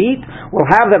 face, and feet. We'll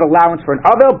have that allowance for an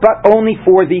avel, but only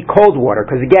for the cold water,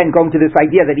 because again, going to this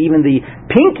idea that even the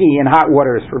pinky in hot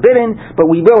water is forbidden,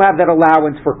 but we will have that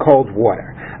allowance for cold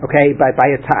water. Okay, but by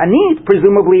a ta'anit,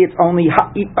 presumably it's only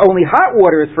hot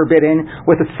water is forbidden,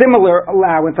 with a similar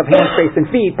allowance of hands, face, and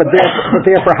feet, but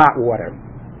there for hot water.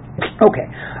 Okay,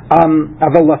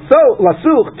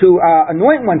 lasuch to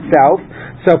anoint oneself,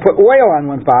 so put oil on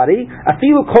one's body.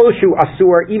 Afilu koshu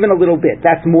asur, even a little bit.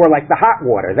 That's more like the hot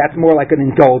water. That's more like an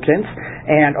indulgence.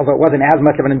 And although it wasn't as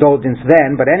much of an indulgence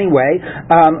then, but anyway,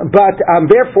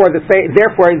 therefore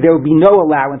there will be no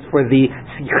allowance for the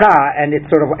sicha, and it's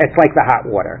like the hot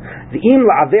water. The im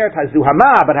la'avert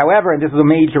hazuhama, but however, and this is a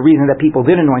major reason that people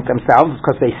did anoint themselves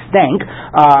because they stank.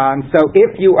 So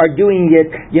if you are doing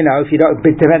it, if you don't,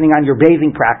 depending on your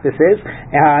bathing practices,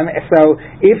 so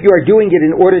if you are doing it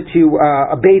in order to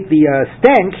abate the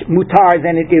stench, mutar,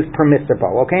 then it is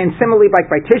permissible. Okay, and similarly, like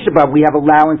by Tisha B'Av, we have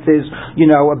allowances,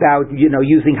 about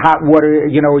using hot water,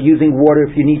 or using water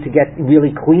if you need to get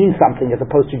really clean something, as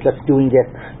opposed to just doing it,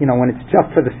 when it's just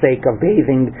for the sake of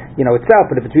bathing, itself.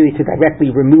 But if it's really to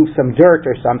directly remove some dirt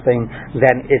or something,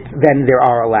 then there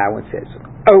are allowances.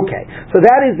 Okay, so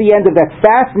that is the end of that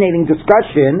fascinating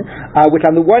discussion, which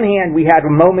on the one hand we had a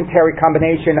momentary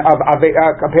comparison of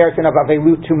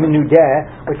Avelut to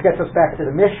Menudeh, which gets us back to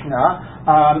the Mishnah,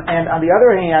 and on the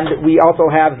other hand we also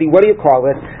have the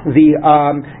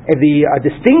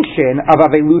distinction of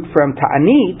Avelut from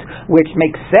Ta'anit, which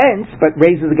makes sense, but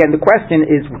raises again the question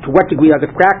is to what degree are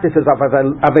the practices of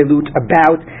Avelut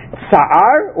about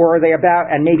Sa'ar, or are they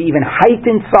about, and maybe even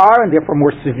heightened Sa'ar, and therefore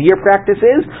more severe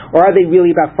practices, or are they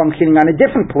really about functioning on a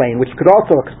different plane, which could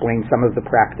also explain some of the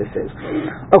practices.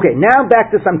 Okay, now back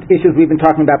to some issues we've been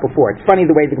talking about before. It's funny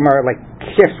the way the Gemara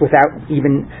shifts without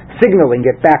even signaling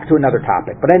it back to another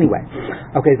topic. But anyway,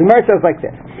 okay, the Gemara says like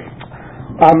this.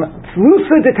 Where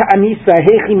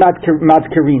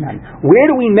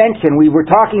do we mention, we were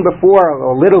talking before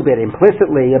a little bit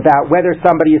implicitly about whether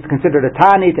somebody is considered a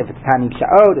Tanit, if it's Tanit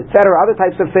Sha'od, etc., other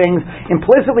types of things.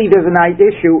 Implicitly there's an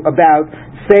issue about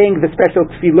saying the special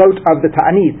tefillot of the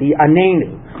Ta'anit, the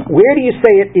Anenu. Where do you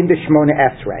say it in the Shmona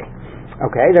Esrei?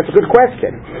 Okay, that's a good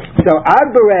question. So, Ad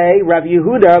Berei, Rav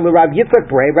Yehuda, Rav Yitzchak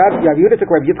Berei, Rav Yehuda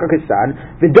took Rav Yitzchak his son,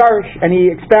 the Darsh, and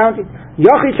he expounded,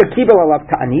 Yochi Shakibel alav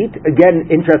Ta'anit, again,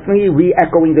 interestingly,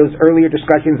 re-echoing those earlier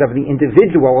discussions of the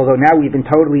individual, although now we've been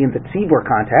totally in the Tzibur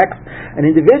context, an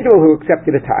individual who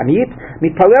accepted a Ta'anit,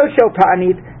 Mitpalel Shel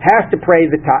Ta'anit, has to pray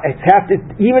the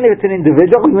Ta'anit, even if it's an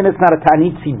individual, even if it's not a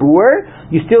Ta'anit Tzibur,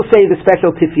 you still say the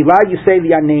special Tefillah, you say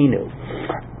the Anenu.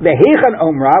 The Heichan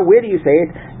Omra, where do you say it?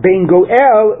 Bein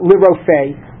Goel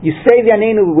Lirofei. You say the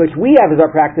Anenu, which we have as our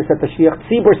practice at the Shliach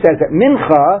Tzibur says at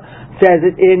Mincha, says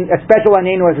it in a special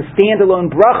Anenu as a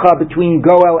standalone bracha between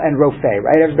Goel and Rofei,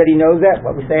 right? Everybody knows that?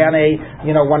 What we say on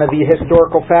one of the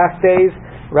historical fast days,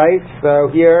 right? So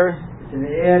here, it's an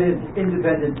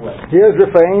independent way. Here's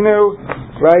Rofeinu,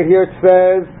 right here it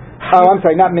says, Oh, I'm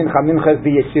sorry, not mincha. Mincha is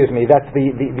that's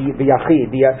the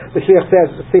yachid. The shliach says,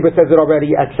 Sibur says it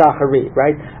already at shacharit,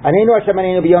 right? Anenu Hashem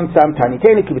anenu b'yom tzam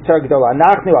tanitenu ki b'tzar gedola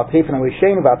anachnu al teifenu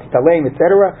v'yishenu v'al titalem,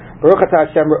 etc. Baruch atah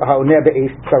Hashem ha'oneh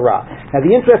be'eis tzara. Now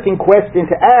the interesting question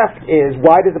to ask is,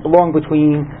 why does it belong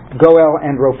between Goel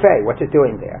and Rofei? What's it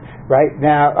doing there, right?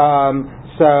 Now,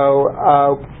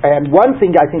 and one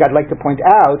thing I think I'd like to point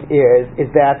out is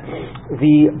that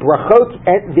the brachot,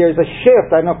 there's a shift,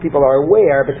 I don't know if people are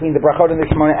aware, between the brachot and the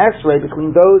Shemona Esrei,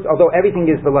 between those, although everything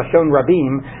is the Lashon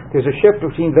Rabim, there's a shift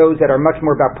between those that are much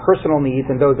more about personal needs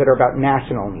and those that are about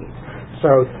national needs.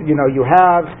 So, you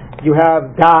have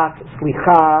Dat,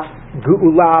 Slicha,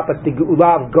 Geula, but the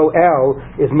Geula of Goel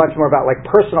is much more about like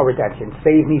personal redemption.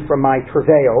 Save me from my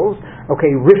travails. Okay,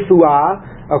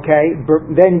 Rifuah. Okay,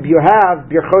 then you have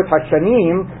Birchot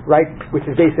Hashanim, right, which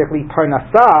is basically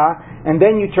Parnasah, and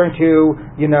then you turn to,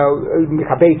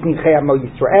 Mechabeit Nichei Amo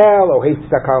Yisrael, Ohev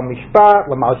Tzedakah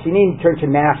Mishpat, Lamal Shinim, turn to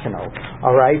national.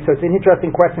 All right, so it's an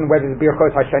interesting question whether the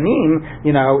Birchot Hashanim,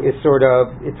 is sort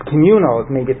of, it's communal,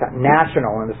 maybe it's not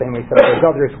national in the same way some of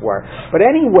those others were. But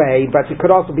anyway, but it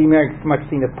could also be very much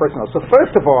seen as personal. So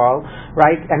first of all,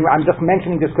 right, and I'm just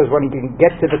mentioning this because when you can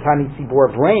get to the Tanit Tzibor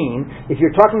of rain, if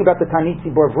you're talking about the Tanit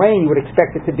Tzibor of rain, you would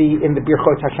expect it to be in the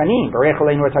Birchot Hashanim, Barech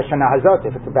Aleinu et Hashanah Hazot,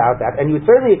 if it's about that. And you would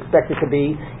certainly expect it to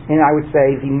be in, I would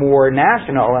say, the more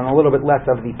national and a little bit less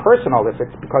of the personal, if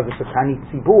it's because it's a Tanit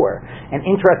Tzibor. And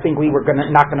interestingly, we're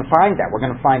not going to find that. We're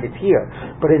going to find it here.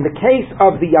 But in the case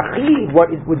of the Yachid, what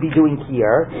it would be doing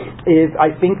here is,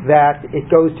 I think that it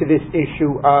goes to this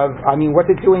issue of, what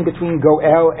it's doing between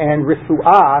Goel and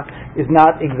Rifuah is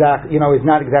not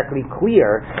exactly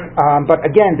clear. But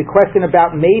again, the question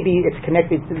about maybe it's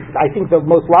connected to, I think the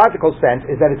most logical sense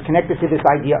is that it's connected to this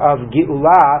idea of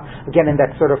Geula, again in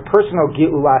that sort of personal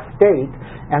Geula state,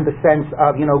 and the sense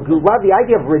of, Geula, the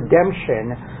idea of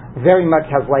redemption very much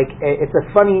has it's a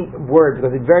funny word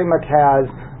because it very much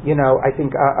has, I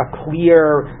think a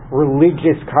clear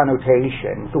religious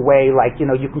connotation. The way,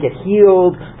 you can get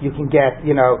healed, you can get,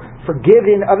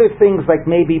 forgiven, other things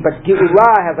maybe, but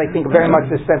Geula has, I think, very much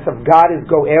the sense of God is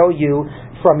goel you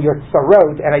from your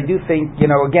tzarot, and I do think,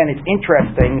 again, it's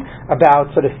interesting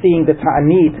about sort of seeing the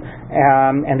Ta'anit,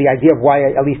 and the idea of why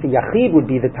at least the Yachid would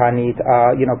be the Ta'anit,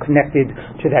 connected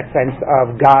to that sense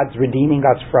of God's redeeming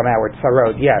us from our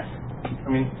tzarot. Yes?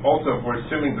 Also, if we're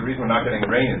assuming the reason we're not getting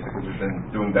rain is because we've been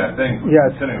doing bad things,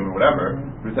 yes, sinning or whatever,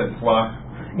 we said slach.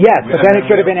 Yes, but then it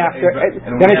should have been after.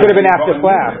 Then it should have been after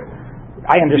slach.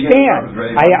 I understand.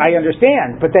 I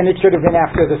understand, but then it should have been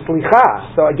after the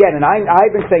slicha. So again, and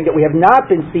I've been saying that we have not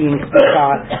been seeing slicha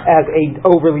as a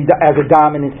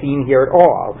dominant theme here at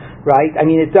all, right?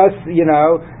 It does,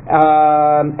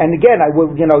 and again, I will,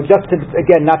 just to,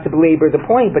 again, not to belabor the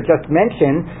point, but just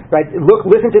mention, right?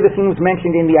 Listen to the things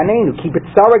mentioned in the Anenu. Ki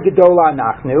b'tzara gedola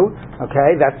anachnu.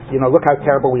 Okay, that's, look how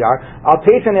terrible we are. Al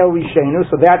teisen el rishenu.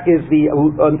 So that is the,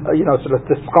 sort of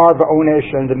the skar v'onesh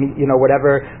and the,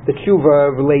 whatever the tshuva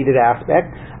related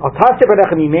aspect. Be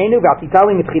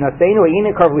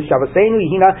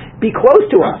close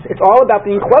to us. It's all about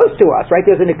being close to us, right?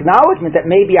 There's an acknowledgement that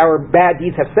maybe our bad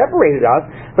deeds have separated us,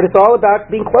 but it's all about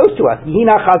being close to us. It's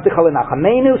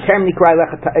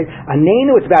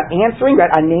about answering,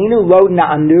 right? Anenu lo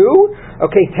na'anu.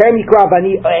 Okay,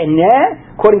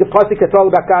 according to Pasuk, it's all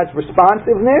about God's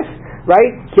responsiveness.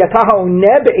 Right? Right?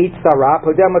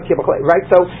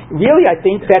 So really I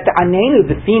think that the anenu,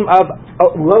 the theme of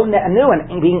lo ne'anu and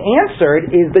being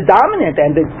answered, is the dominant,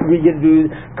 and the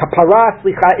kapara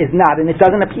slicha is not, and it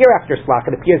doesn't appear after slach,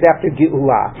 it appears after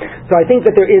geula. So I think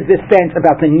that there is this sense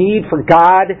about the need for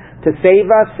God to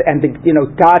save us and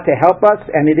God to help us,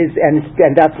 and it is,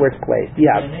 and that's where it's placed.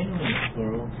 Yes.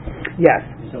 Yes.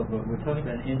 So, but we're talking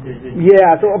about individual.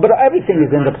 Yeah, so, but everything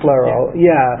is in the plural.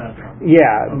 Yeah.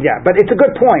 But it's a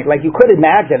good point. You could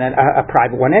imagine a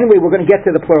private one. Anyway, we're going to get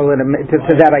to the plural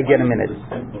to that idea in a minute.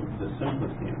 The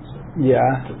simplest answer.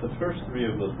 Yeah. But the first three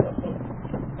of those brachot,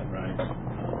 right,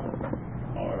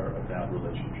 are about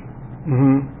relationship.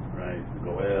 Mm-hmm. Right? The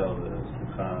goel, the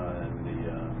slicha, and the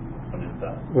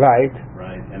chanentat. Right.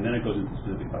 Right? And then it goes into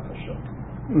specific bakashot.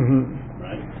 Mm-hmm.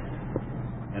 Right?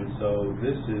 And so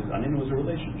this is, Anenu is a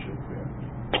relationship there.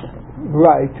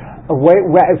 Right.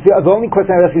 The only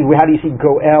question I ask is, how do you see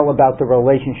Goel about the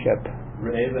relationship?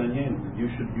 Re'ev and Yen, you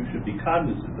should be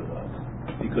cognizant of us,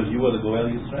 because you are the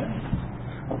Goel Yisrael.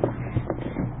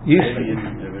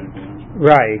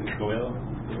 Right. Goel.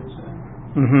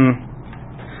 Mm-hmm.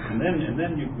 And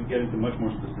then you get into much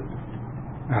more specific.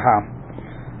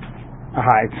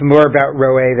 It's more about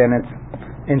Roe than it's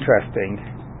interesting.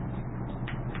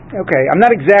 Okay, I'm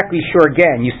not exactly sure.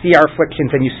 Again, you see our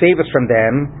afflictions and you save us from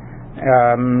them.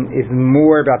 is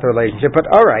more about the relationship.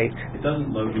 But all right. It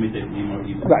doesn't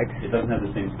Right. It doesn't have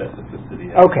the same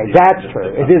specificity. Okay, that's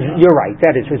true. It is. You're right.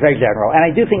 That is very general. And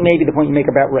I do think maybe the point you make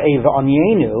about Re'eva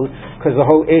Onyenu, because the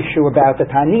whole issue about the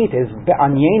Tanit is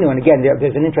Onyenu, and again,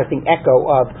 there's an interesting echo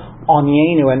of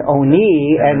Onyenu and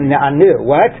Oni and Anu.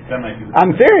 What?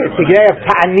 I'm serious. You have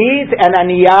Tanit and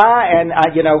Aniyah, and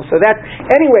so that.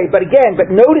 Anyway, but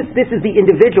notice this is the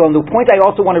individual, and the point I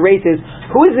also want to raise is,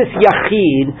 who is this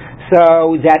Yachid?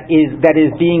 So that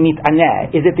is being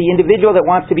mitaneh. Is it the individual that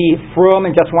wants to be frum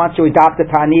and just wants to adopt the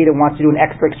Tanit and wants to do an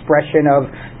extra expression of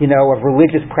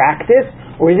religious practice?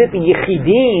 Or is it the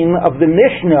Yechidim of the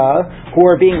Mishnah who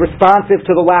are being responsive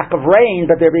to the lack of rain,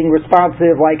 but they're being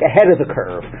responsive like ahead of the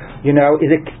curve?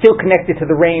 Is it still connected to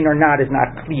the rain or not is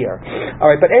not clear. All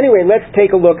right, but anyway, let's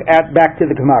take a look back to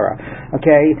the Gemara.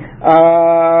 Okay,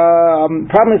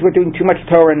 problem is we're doing too much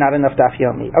Torah and not enough Daf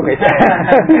Yomi. Okay,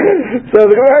 so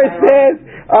the Gemara says,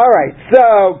 all right,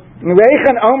 so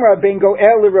Reichan Omra ben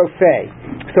Goel l'Rofei.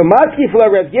 So Maskif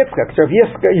la Rav Yitzchak. So Rav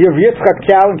Yitzchak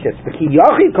challenges. You're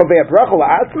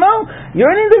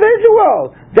an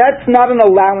individual. That's not an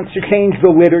allowance to change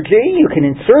the liturgy. You can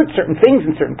insert certain things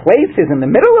in certain places in the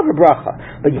middle of a bracha,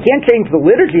 but you can't change the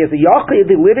liturgy. As a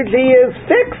Yachid, the liturgy is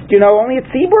fixed. Only a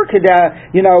tzibur can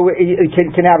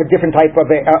have a different type of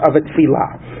a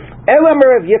tefillah.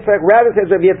 Elamer of Yitzchak, rather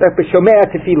says of Yitzchak, b'shomea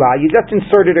tefillah. You just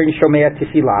insert it in shomea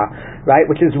tefillah, right?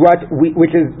 Which is what we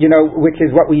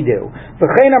do.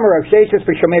 V'chein Amar of Sheshes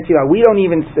b'shomea tefillah. We don't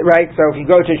even, right? So if you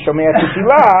go to shomea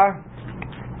tefillah,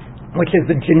 which is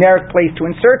the generic place to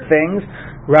insert things,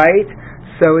 right?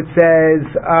 So it says,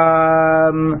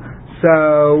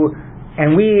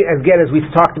 and we, again, as we've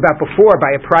talked about before,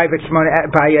 by a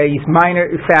minor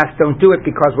fast, don't do it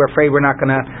because we're afraid we're not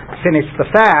going to finish the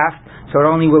fast. So it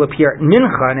only will appear at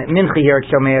Mincha, and at Mincha here at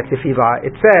Shomea Tefillah,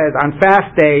 it says, on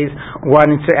fast days,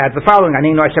 one adds the following, and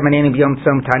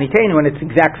it's the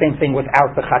exact same thing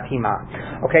without the Chatima.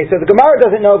 Okay, so the Gemara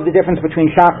doesn't know the difference between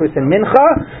Shachris and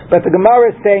Mincha, but the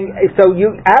Gemara is saying,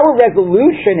 our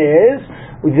resolution is,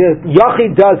 the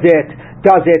Yachid does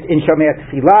it in Shomea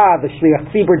Tefillah, the Shliach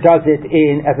Tzibur does it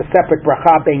as a separate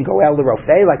bracha ben Goel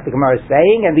l'Rofei, like the Gemara is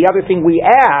saying, and the other thing we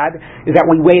add is that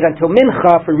we wait until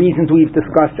Mincha for reasons we've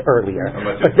discussed earlier.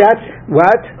 But that's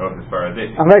what?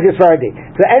 Unless it's Faradi.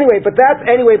 So anyway, but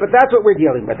that's what we're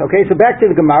dealing with. Okay, so back to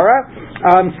the Gemara.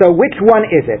 So which one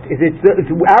is it?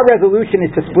 Our resolution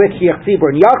is to split Shliach Tzibur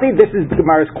and Yachid. This is the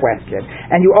Gemara's question,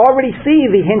 and you already see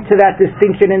the hint to that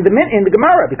distinction in the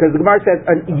Gemara, because the Gemara says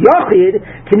a Yachid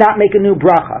cannot make a new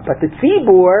bracha, but the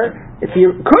tzibur, if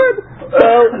you could,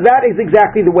 so that is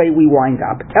exactly the way we wind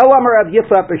up. El Amar of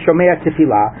Yitzchak b'shomea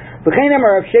tefillah, v'chein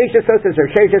Amar of Sheshes, so says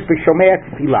Sheshes b'shomea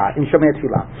tefillah, in shomea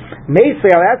tefillah. Meisei,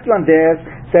 I'll ask you on this,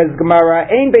 says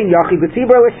Gemara, Ein ben Yachid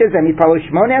v'tzibur l'shezem yipalo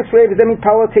shmoneh esrei v'zem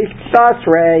yipalo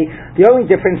tesh'asrei. The only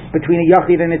difference between a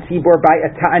Yachid and a tzibur by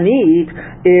a ta'anit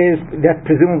is that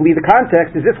presumably the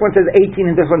context is this one says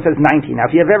 18 and this one says 19. Now,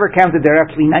 if you have ever counted, there are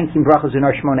actually 19 brachas in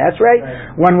our shmoneh esrei.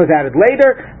 Right. One was added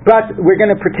later, but we're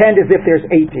going to pretend as if there's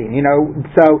 18.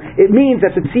 So it means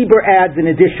that the tzibur adds an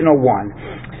additional one.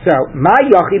 So, my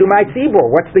Yachid my tzibur.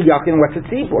 What's the Yachid and what's the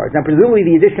tzibur? Now, presumably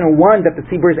the additional one that the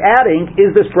tzibur is adding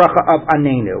is this bracha of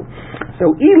Anenu.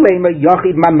 So, Ilema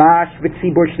Yachid mamash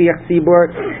v'tzibur shliach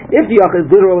tzibur. If the Yachid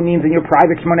literally means in your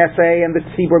private shmoneh esrei and the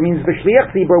tzibur means the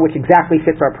shliach tzibur, which exactly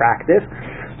fits our practice.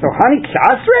 So, Hani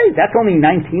Chasrei, that's only 19?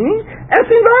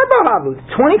 Esin Varbahavu,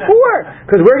 24.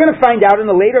 Because we're going to find out in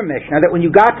the later Mishnah that when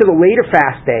you got to the later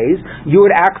fast days, you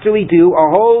would actually do a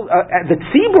whole, the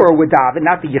Tzibur would daven,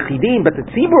 not the Yechidim, but the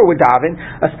Tzibur would daven,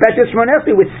 a special Shmoneh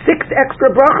Esrei with 6 extra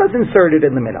brachas inserted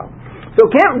in the middle. So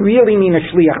it can't really mean a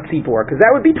Shliach Tzibur, because that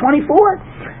would be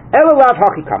 24. Elalav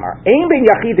hachikamar. Ein ben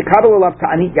yachid dekabel alav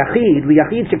ta'anit yachid,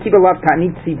 liyachid shekibel alav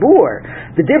ta'anit tzibur.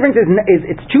 The difference is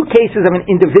it's two cases of an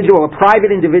individual, a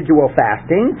private individual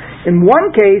fasting. In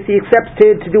one case, he accepts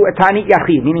to do a ta'anit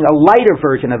yachid, meaning a lighter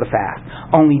version of the fast.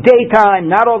 Only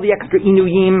daytime, not all the extra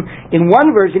inuyim. In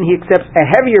one version, he accepts a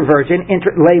heavier version,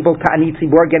 labeled ta'anit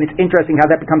tzibur. Again, it's interesting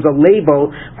how that becomes a label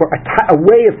for a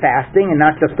way of fasting and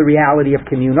not just the reality of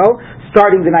communal.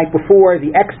 Starting the night before,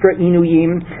 the extra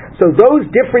inuyim. So those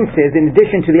differences, in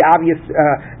addition to the obvious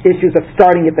issues of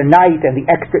starting at the night and the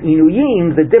extra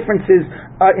inuyim, the differences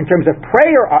in terms of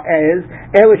prayer is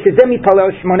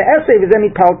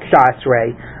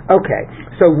okay,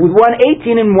 so with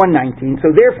 118 and 119, so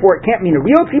therefore it can't mean a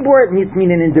real tzibur, it means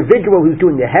an individual who's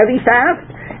doing a heavy fast,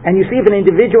 and you see if an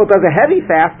individual does a heavy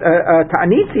fast,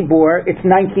 ta'anit tzibur, it's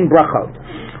 19 brachot.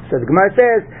 So the Gemara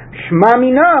says, Shma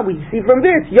mina, we see from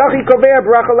this, Yachi kovea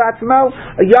bracha latzmo,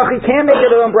 a Yachi can't make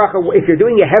it a bracha. If you're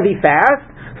doing a heavy fast,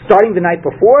 starting the night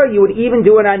before, you would even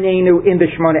do an Anenu in the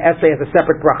Shemona Esrei as a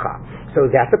separate bracha. So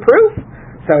that's a proof.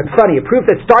 So it's funny, a proof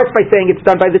that starts by saying it's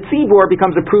done by the tzibur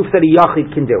becomes a proof that a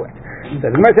yachid can do it. So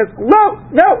the Gemara says, no,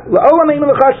 it is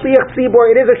a shliach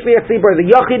tzibur. The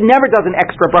yachid never does an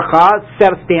extra bracha,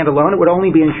 set standalone. It would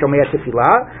only be in Shomei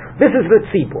Tefillah. This is the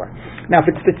tzibur. Now, if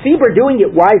it's the tzibur doing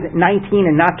it, why is it 19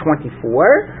 and not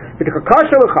 24?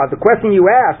 The question you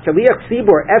asked, shliach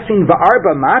tzibur esin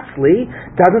va'arba matzli,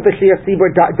 doesn't the shliach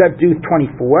tzibur do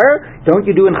 24? Don't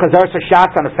you do in Chazar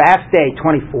Sashatz on a fast day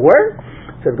 24?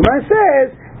 So the Gemara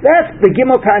says, that's the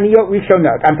Gimel Ta'aniyot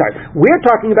Rishonot. I'm sorry. We're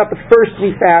talking about the first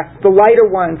three fasts, the lighter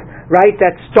ones, right,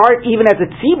 that start even as a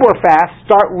tzibur fast,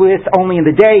 start with only in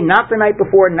the day, not the night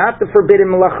before, not the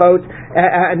forbidden melachot,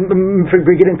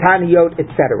 forbidden Ta'aniyot,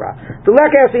 etc. The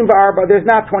Lek Esim V'arba, there's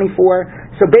not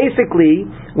 24. So basically,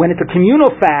 when it's a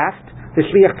communal fast, the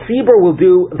Shliach Tzibur will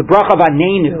do the bracha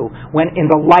v'anenu when in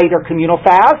the lighter communal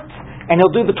fasts, and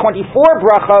he'll do the 24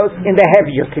 brachos in the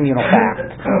heavier communal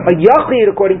fast. A yachid,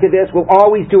 according to this, will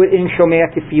always do it in Shomei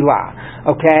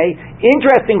Tefillah. Okay?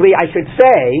 Interestingly, I should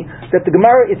say that the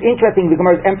Gemara is interesting, the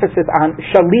Gemara's emphasis on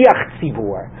shaliach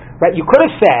tzibur. Right? You could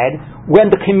have said,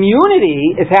 when the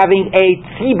community is having a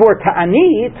tzibur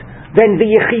ta'anit, then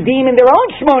the yechidim in their own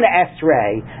Shemona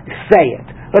Esrei say it.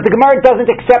 But the Gemara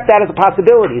doesn't accept that as a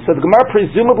possibility. So the Gemara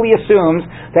presumably assumes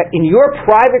that in your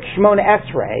private Shemona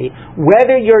Esrei,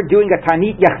 whether you're doing a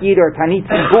Tanit Yachid or a Tanit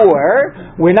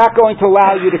Tzibur, we're not going to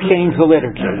allow you to change the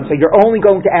liturgy. So you're only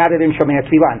going to add it in Shemona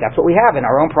Tefillah. And that's what we have in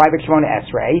our own private Shemona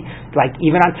Esrei. Like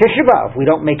even on Tisha B'Av, we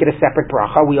don't make it a separate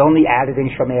bracha. We only add it in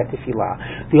Shemona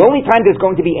Tefillah. The only time there's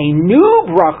going to be a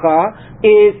new bracha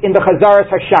is in the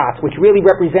Chazaras Hashatz, which really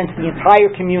represents the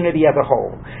entire community as a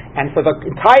whole. And for that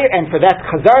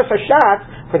Chazaras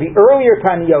Hashatz, for the earlier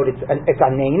Taniyot, it's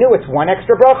Anenu, it's one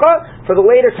extra bracha. For the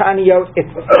later Taniyot,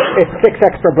 it's 6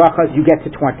 extra brachas, you get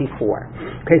to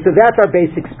 24. Okay, so that's our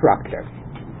basic structure.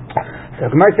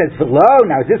 So Gemara says, "V'lo,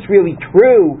 now is this really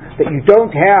true that you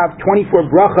don't have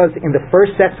 24 brachas in the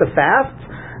first sets of fasts?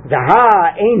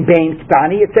 Zaha ein bein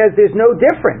ktani." It says there's no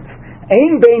difference.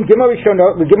 Ein bein gimel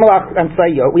rishonot v'gimel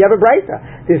ansayot. We have a brayta.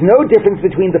 There's no difference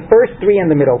between the first 3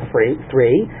 and the middle 3.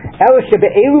 El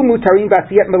shebe'elu mutarim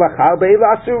b'asiyat melacha, be'elu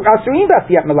asurim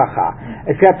b'asiyat melacha.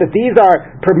 Except that these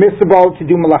are permissible to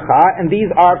do melacha, and these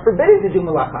are forbidden to do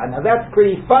melacha. Now that's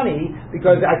pretty funny,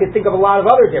 because I could think of a lot of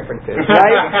other differences,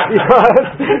 right?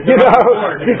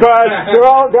 because they're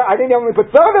all, I think I'm going to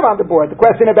put some of them on the board. The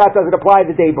question about does it apply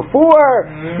the day before?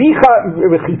 Sicha,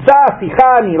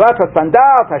 nilat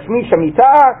sandal, tashmish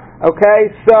Shemitah. Okay,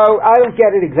 so I don't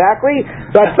get it exactly,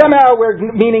 but somehow we're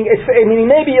meaning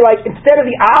maybe like instead of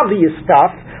the obvious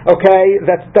stuff, okay,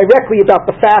 that's directly about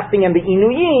the fasting and the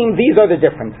inuyim, these are the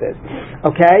differences.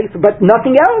 Okay, but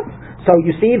nothing else. So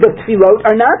you see, the tefillot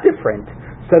are not different.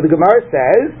 So the Gemara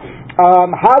says,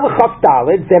 when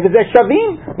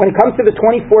it comes to the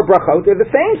 24 brachot, they're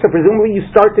the same. So presumably you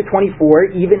start the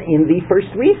 24 even in the first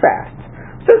 3 fasts.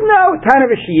 Says no, time of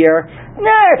a shiur.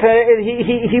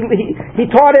 He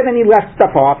taught it and he left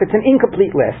stuff off. It's an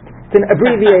incomplete list. It's an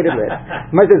abbreviated list.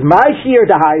 It says my shiur,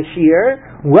 the high shiur.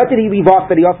 What did he leave off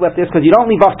that he also left this? Because you don't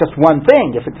leave off just one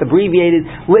thing. If it's abbreviated,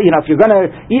 if you're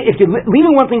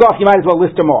leaving one thing off, you might as well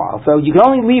list them all. So you can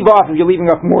only leave off if you're leaving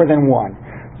off more than one.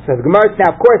 So the Gemara,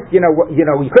 now of course, we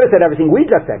could have said everything we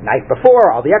just said, night before,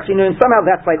 all the extra noon, somehow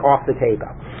that's like off the table.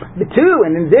 The 2,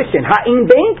 in addition, ha'in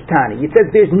bein ktani, it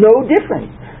says there's no difference.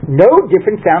 No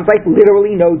difference sounds like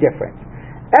literally no difference.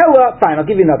 Ella, fine, I'll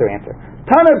give you another answer.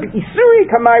 Tana b'isuri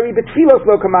kamairi, b'tfilos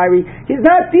lo kamairi. He's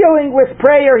not dealing with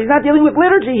prayer, he's not dealing with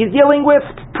liturgy, he's dealing with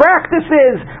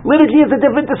practices. Liturgy is a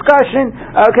different discussion.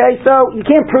 Okay, so you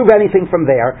can't prove anything from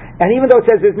there. And even though it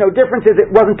says there's no differences,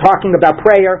 it wasn't talking about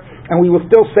prayer, and we will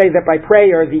still say that by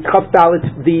prayer, the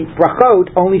brachot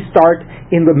only start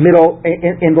in the middle,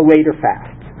 in the later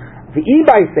fasts. The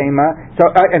Ibai Sema,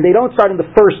 and they don't start in the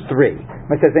first 3.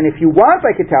 It says, and if you want,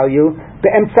 I could tell you,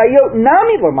 the Emtsayot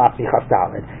Nami Lo Matzi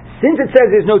Chafdalet. Since it says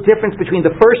there's no difference between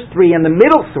the first 3 and the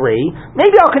middle 3,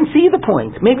 maybe I'll concede the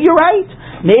point. Maybe you're right.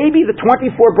 Maybe the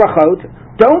 24 brachot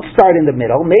don't start in the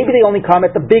middle. Maybe they only come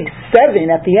at the big 7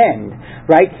 at the end.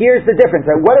 Right? Here's the difference.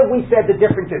 Right? What have we said the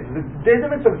difference is? The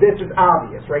difference of this is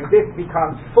obvious. Right? This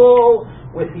becomes full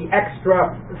with the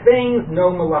extra things,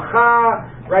 no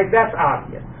melacha. Right? That's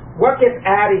obvious. What gets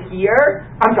added here?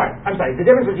 I'm sorry. The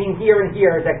difference between here and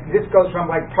here is that this goes from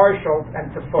like partial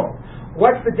and to full.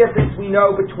 What's the difference we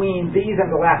know between these and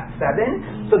the last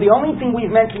 7? So the only thing we've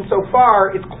mentioned so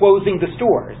far is closing the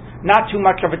stores. not too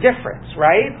much of a difference,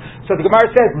 right? So the Gemara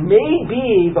says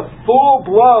maybe the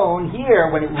full-blown here,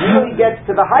 when it really gets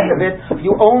to the height of it,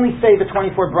 you only say the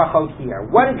 24 brachot here.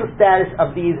 What is the status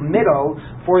of these middle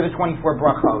for the 24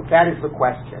 brachot? That is the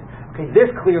question. Okay,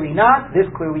 this clearly not, this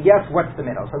clearly yes, what's the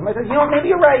middle? So the Gemara says, maybe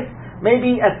you're right.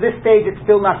 Maybe at this stage it's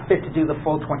still not fit to do the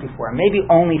full 24. Maybe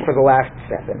only for the last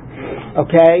 7.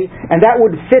 Okay? And that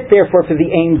would fit therefore for the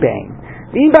Ein Bain.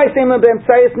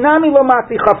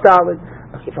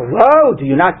 Okay, so do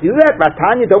you not do that?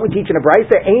 Matanya, don't we teach in a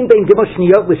brisa? Ein Bain Gimel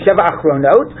Shniyot L'Sheva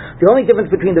Achronot. The only difference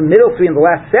between the middle 3 and the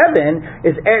last 7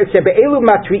 is Shebe'elu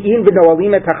Matri'in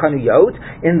V'Noalim Et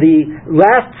HaChanuyot. In the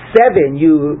last 7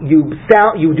 you do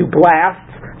blasts,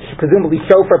 presumably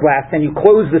shofar blast, and you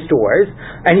close the stores,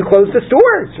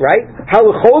 right?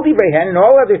 Halachol divrehen and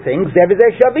all other things, they're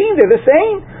the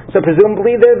same. So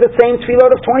presumably they're the same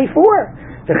tefillot of 24.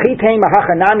 Maybe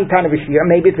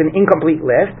it's an incomplete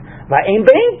list.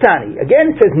 Again,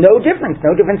 it says no difference.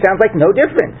 No difference sounds like no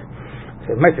difference.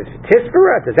 So it says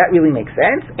Tispera, does that really make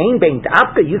sense? Ein Bain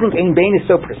Dafka, you think Ein Bain is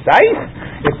so precise?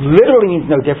 It literally means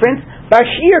no difference.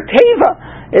 Bashir Teva.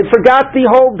 It forgot the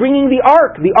whole bringing the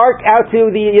ark out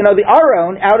to the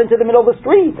Aron out into the middle of the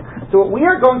street. So what we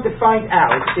are going to find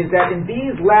out is that in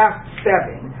these last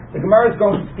 7, the Gemara is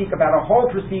going to speak about a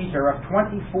whole procedure of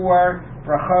 24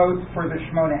 brachot for the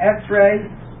Shmona Esrei,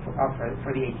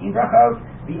 for the 18 brachot.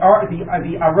 The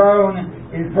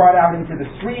Aron is brought out into the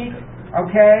street.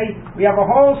 Okay, we have a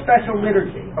whole special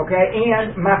liturgy. Okay,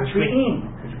 and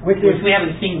Matri'in, which we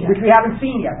haven't seen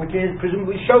yet, which is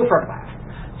presumably shofar blast.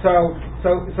 So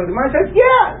the Gemara says,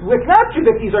 it's not true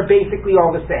that these are basically all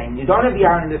the same. You don't have the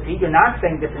Aron in the feet. You're not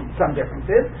saying some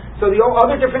differences. So the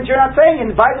other difference you're not saying.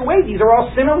 And by the way, these are all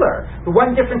similar. The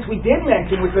one difference we did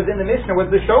mention, which was in the Mishnah,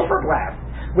 was the shofar blast,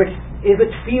 which is a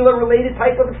tefillah-related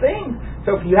type of thing.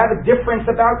 So if you have a difference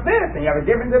about this, and you have a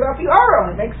difference about the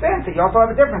Aron, it makes sense. And you also have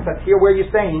a difference. That's here where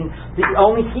you're saying,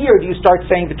 only here do you start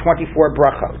saying the 24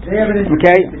 brachot.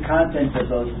 Okay? The content of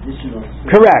those additional...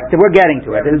 Correct. We're getting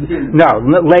to it. No,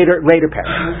 later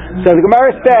paragraph. So the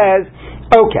Gemara says,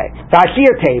 okay,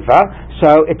 Vashir Teva,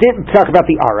 so it didn't talk about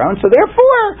the Aron, so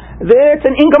therefore it's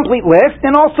an incomplete list,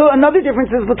 and also another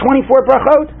difference is the 24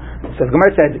 brachot. So the Gemara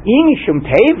says, Imishum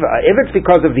Teva, if it's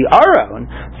because of the Aron,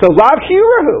 so Lav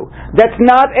Shirahu, that's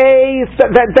not a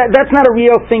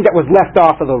real thing that was left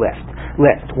off of the list.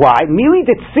 Why? Mili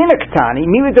de Tzinaktani,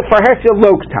 Mili de Farhesia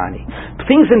Loktani.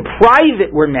 Things in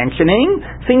private we're mentioning,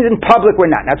 things in public we're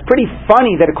not. Now it's pretty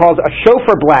funny that it calls a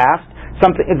shofar blast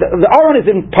something. The Aron is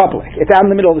in public. It's out in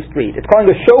the middle of the street. It's calling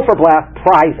the shofar blast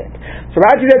private. So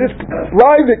Rashi said it's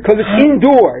private because it's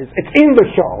indoors. It's in the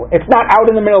show. It's not out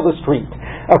in the middle of the street.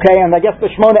 Okay, and I guess the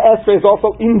Shmona Esrei is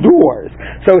also indoors.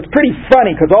 So it's pretty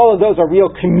funny because all of those are real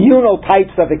communal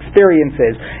types of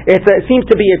experiences. It seems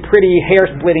to be a pretty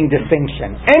hair-splitting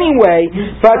distinction. Anyway,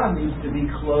 but needs to be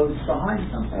closed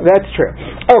behind something. That's true.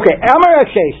 Okay, Amar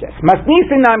Sheshes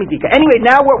Masnisin Namidika. Anyway,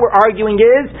 now what we're arguing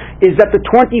is that the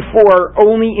 24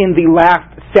 only in the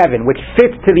last 7, which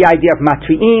fits to the idea of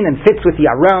Matri'in and fits with the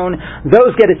Aron,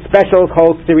 those get a special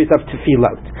whole series of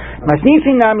tefillot.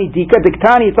 Masnisin Namidika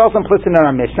Diktani. It's also implicit in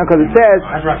our Mishnah because it says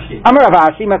Amar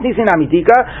Ravashi Masnisin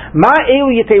Namidika Ma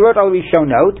Elu Yeteirot Al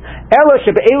Rishonot Ela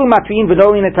Shebe'elu Matri'in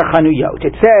V'Nolin Et HaChanuyot.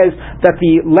 It says that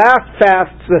the last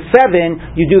fasts, the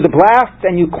 7, you do the blasts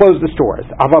and you close the stores.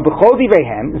 Aval B'chol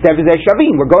Diveihem Zev Zeh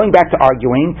Shavim. We're going back to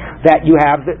arguing that you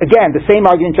have again the same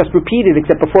argument just repeated,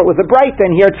 except before it was a Braita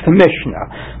and here it's the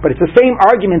Mishnah. But it's the same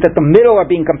argument that the middle are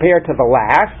being compared to the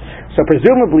last. So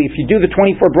presumably, if you do the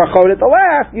 24 brachot at the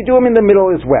last, you do them in the middle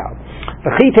as well. It's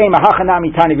like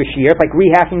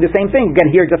rehashing the same thing. Again,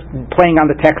 here just playing on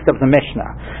the text of the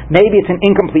Mishnah. Maybe it's an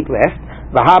incomplete list.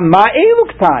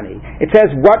 It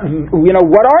says what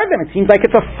are them? It seems like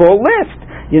it's a full list.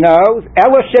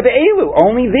 Ela Shebe'elu,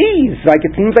 only these. Like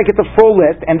it seems like it's a full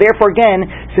list, and therefore again,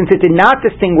 since it did not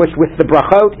distinguish with the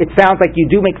brachot, it sounds like you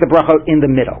do make the brachot in the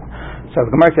middle. So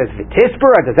the Gemara says,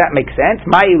 V'tispera, does that make sense?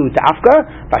 Ma'ilu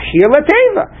dafka, Bashir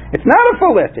lateva. It's not a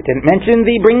full list. It didn't mention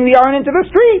the bringing the Aron into the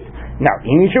street. Now,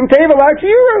 Imishum teva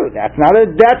lakshiru. That's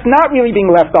not really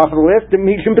being left off of the list.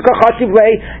 Mishum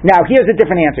tekachashivle. Now, here's a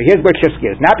different answer. Here's where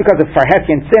Shivsky is. Not because of Farhesi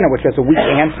and Sinna, which is a weak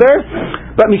answer,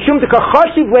 but Mishum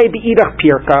tekachashivle be'idach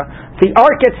pirka. The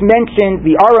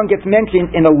Aron gets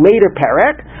mentioned in a later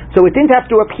parak, so it didn't have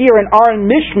to appear in Aron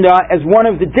Mishnah as one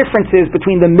of the differences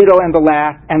between the middle and the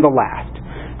last.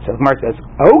 So the Gemara says,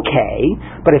 okay,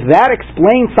 but if that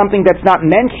explains something that's not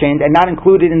mentioned and not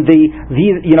included in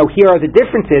here are the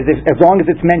differences, as long as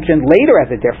it's mentioned later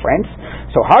as a difference.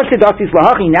 So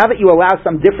now that you allow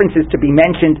some differences to be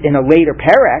mentioned in a later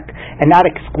perek and not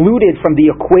excluded from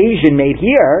the equation made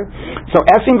here, so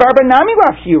Esim Barba Nami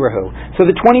Laf Shirahu. So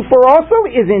the 24 also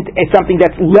isn't something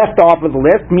that's left off of the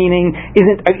list, meaning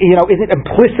isn't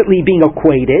implicitly being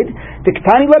equated. The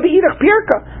Ketani Lebi Idach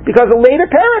Pirka, because a later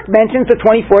perek mentions the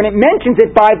 24 and it mentions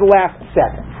it by the last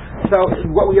 7. So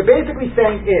what we are basically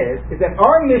saying is that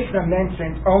our Mishnah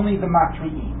mentions only the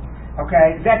Matri'im.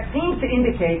 Okay, that seems to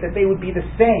indicate that they would be the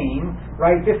same,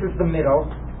 right? This is the middle.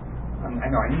 I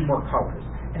know, I need more colors.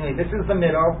 Anyway, this is the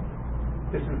middle.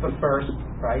 This is the first,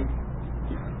 right?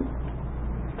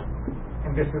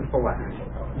 And this is the last.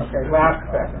 Okay, last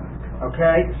 7.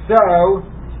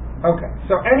 Okay,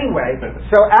 so anyway,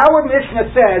 so our Mishnah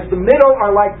says the middle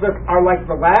are like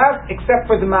the last, except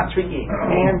for the Matri'im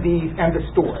and the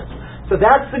stores. So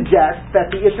that suggests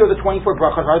that the issue of the 24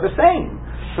 brachas are the same.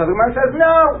 So the Gemara says,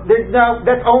 no,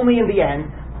 that's only in the end,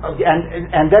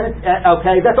 and then it's,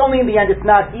 that's only in the end. It's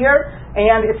not here,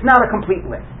 and it's not a complete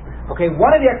list. Okay,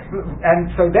 and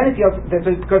so then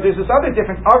because there's this other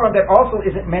difference, Aaron, that also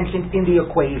isn't mentioned in the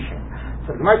equation.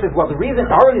 So the Gemara says, well, the reason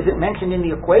Aaron isn't mentioned in the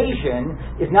equation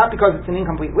is not because it's an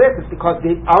incomplete list. It's because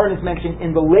Aaron is mentioned in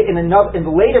the later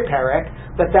perek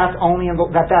that's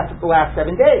the last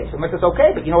 7 days. So the Gemara says,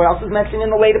 okay, but you know what else is mentioned in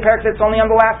the later perek that's only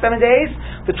on the last 7 days?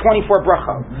 The 24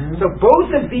 brachot. So both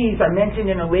of these are mentioned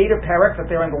in a later perek that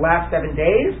they're in the last 7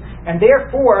 days, and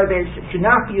therefore they should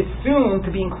not be assumed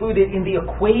to be included in the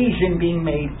equation being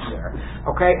made here.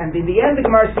 Okay, and in the end, the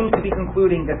Gemara seems to be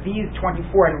concluding that these 24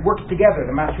 and it works together,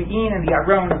 the Matri'in and the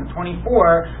Aron and the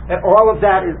 24, that all of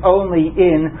that is only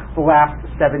in the last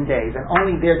 7 days, and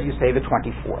only there do you say the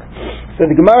 24. So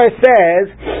the Gemara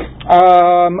says,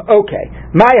 okay,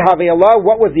 my Havi Allah,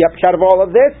 what was the upshot of all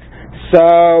of this?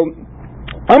 So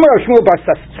Amar Shmuel bar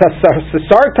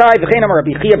Sasartai v'chein Amar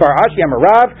Rabbi Chia bar Ashi Amar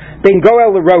Rav ben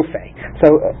Goel l'Rofe.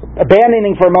 So,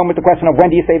 abandoning for a moment the question of when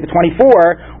do you say the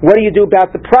 24, what do you do about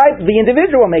the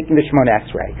individual making the Shemona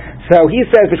Esrei? So he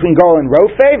says between Goel and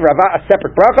Rofe, a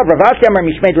separate bracha, Rav Ashi Amar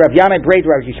Mishmei Rav Yanai Braid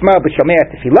Rav Yishma b'Shomei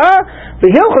Tefillah,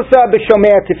 v'Hilchasa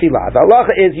b'Shomei Tefillah. The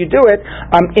halacha is you do it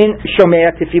in Shomei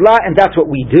Tefillah, and that's what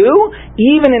we do.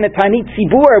 Even in a Tanit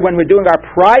Tzibur, when we're doing our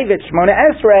private Shemona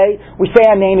Esrei, we say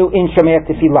Anenu in Shomei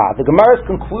Tefillah. The Gemara's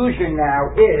conclusion now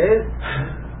is,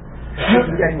 this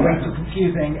is getting way too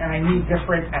confusing, and I need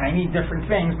different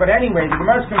things. But anyway, the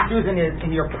Gemara's conclusion is in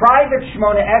your private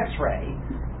Shemona Esrei,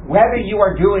 whether you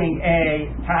are doing a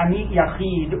Ta'anit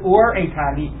Yachid or a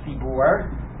Ta'anit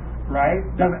Tzibur, right?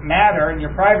 Doesn't matter. In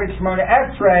your private Shemona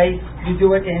Esrei, you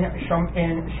do it in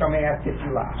Shomei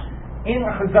Tefillah. In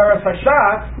Chazaras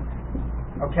Hashatz,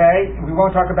 okay, we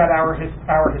won't talk about our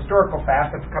historical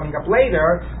fast, that's coming up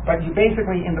later, but you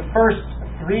basically, in the first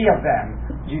 3 of them,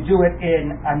 you do it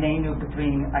in Anenu,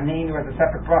 between Anenu as a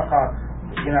separate bracha,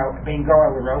 bein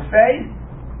Goel l'Rofe.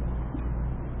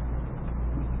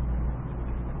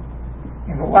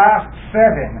 In the last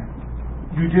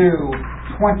 7, you do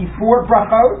 24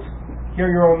 brachot. Here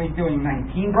you're only doing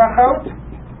 19 brachot.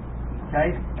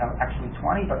 Okay, actually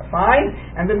 20, but fine.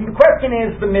 And then the question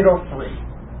is the middle 3.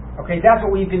 Okay, that's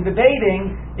what we've been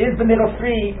debating. Is the middle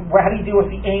 3, how do you deal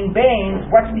with the Ein Bain?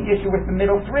 What's the issue with the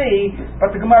middle 3?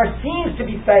 But the Gemara seems to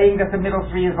be saying that the middle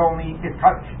 3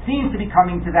 seems to be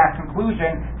coming to that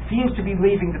conclusion, seems to be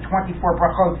leaving the 24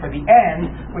 brachot for the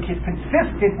end, which is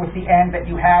consistent with the end that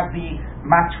you have the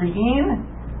Matri'in,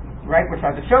 right, which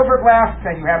are the silver glass,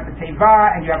 and you have the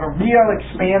Teva, and you have a real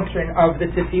expansion of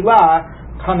the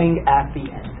Tefillah coming at the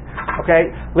end. Okay,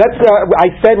 I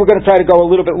said we're going to try to go a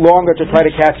little bit longer to try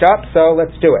to catch up, so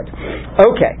let's do it.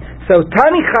 Okay, so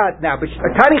Tani Chada,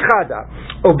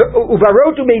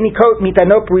 Uvarotu Beinikot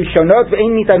Mitanot Rishonot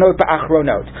Ve'ein Mitanot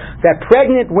Ba'achronot, that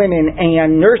pregnant women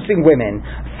and nursing women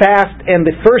fast in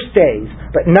the first days,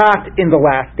 but not in the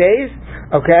last days.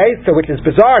 Okay, so which is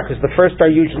bizarre because the first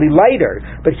are usually lighter.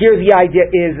 But here the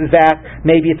idea is that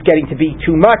maybe it's getting to be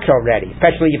too much already,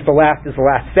 especially if the last is the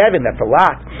last 7. That's a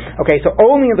lot. Okay, so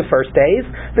only in the first days.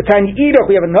 The Tanya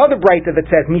Idach, we have another brayta that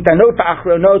says mitanot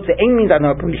ba'achronot ve'ein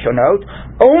mitanot b'rishonot,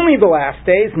 only the last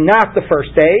days, not the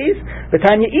first days. The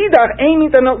Tanya Idach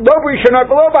ein mitanot lo b'rishonot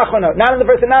v'lo ba'achronot, not in the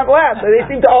first and not the last. So they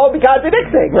seem to all be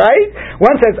contradicting, right?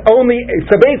 One says only.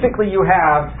 So basically, you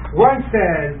have one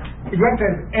says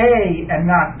A and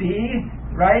not B,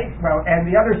 right? Well, and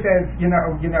the other says, it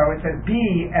says B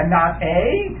and not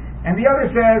A, and the other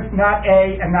says not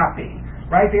A and not B.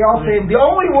 right? They all say the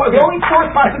only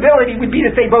fourth possibility would be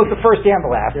to say both the first and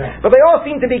the last, but they all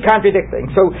seem to be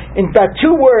contradicting. So in fact,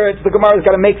 2 words, the Gemara is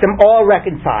going to make them all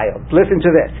reconciled. Listen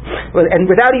to this, and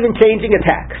without even changing a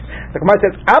text. The Gemara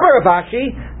says, Amar Rav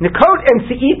Ashi, Nikot and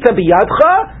Si'ita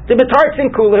biyadcha, the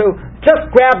Betartzin Kulu, just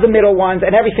grab the middle ones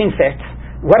and everything fits.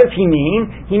 What does he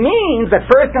mean? He means that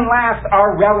first and last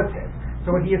are relative.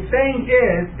 So what he is saying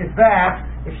is that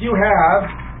if you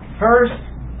have first,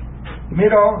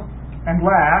 middle, and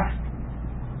last,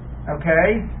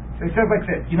 okay? So it says like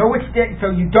this. You know which day?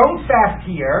 So you don't fast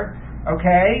here,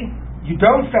 okay? You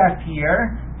don't fast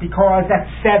here because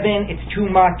that's 7. It's too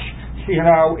much.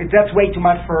 That's way too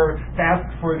much for fast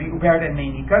for the Uberet and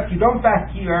Meinikas. You don't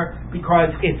fast here because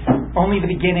it's only the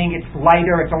beginning. It's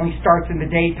lighter. It only starts in the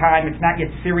daytime. It's not yet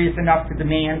serious enough to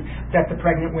demand that the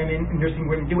pregnant women and nursing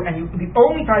women do. And the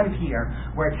only time is here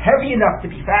where it's heavy enough to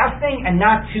be fasting and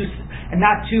not too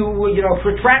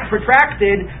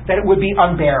protracted that it would be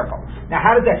unbearable. Now,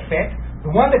 how does that fit?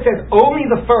 The one that says only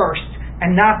the first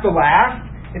and not the last,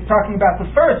 it's talking about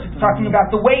the first. It's talking about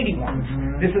the weighty ones.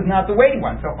 This is not the weighty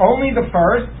one. So only the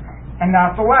first and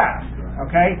not the last.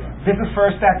 Okay? This is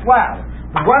first, that's last.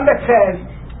 The one that says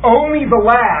only the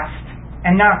last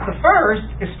and not the first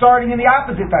is starting in the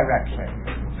opposite direction.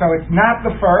 So it's not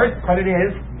the first, but it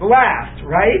is the last,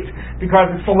 right?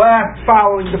 Because it's the last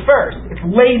following the first. It's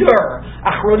later.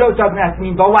 Achronot doesn't have to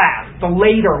mean the last, the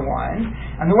later one.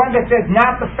 And the one that says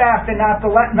not the fast and not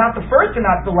the first and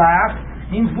not the last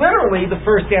means literally the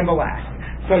first and the last.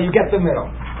 So you get the middle.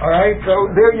 All right,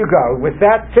 so there you go. With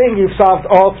that thing, you've solved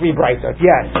all 3 braisos.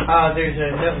 Yes? There's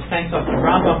a thanks off the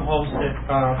Rambam holds that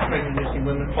pregnant nursing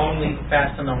women only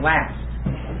fast on the last.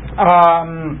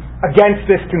 Against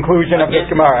this conclusion of this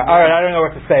Gemara. All right, I don't know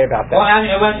what to say about that. Well, I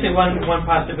will say one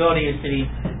possibility is that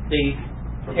they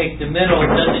take the middle.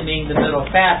 It doesn't mean the middle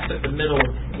fast, but the middle.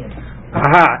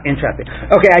 Aha, interesting.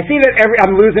 Okay, I see that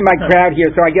I'm losing my crowd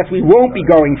here, so I guess we won't be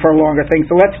going for a longer thing.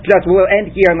 So we'll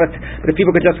end here, but if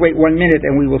people could just wait 1 minute,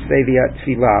 and we will say the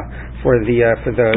tefillah for the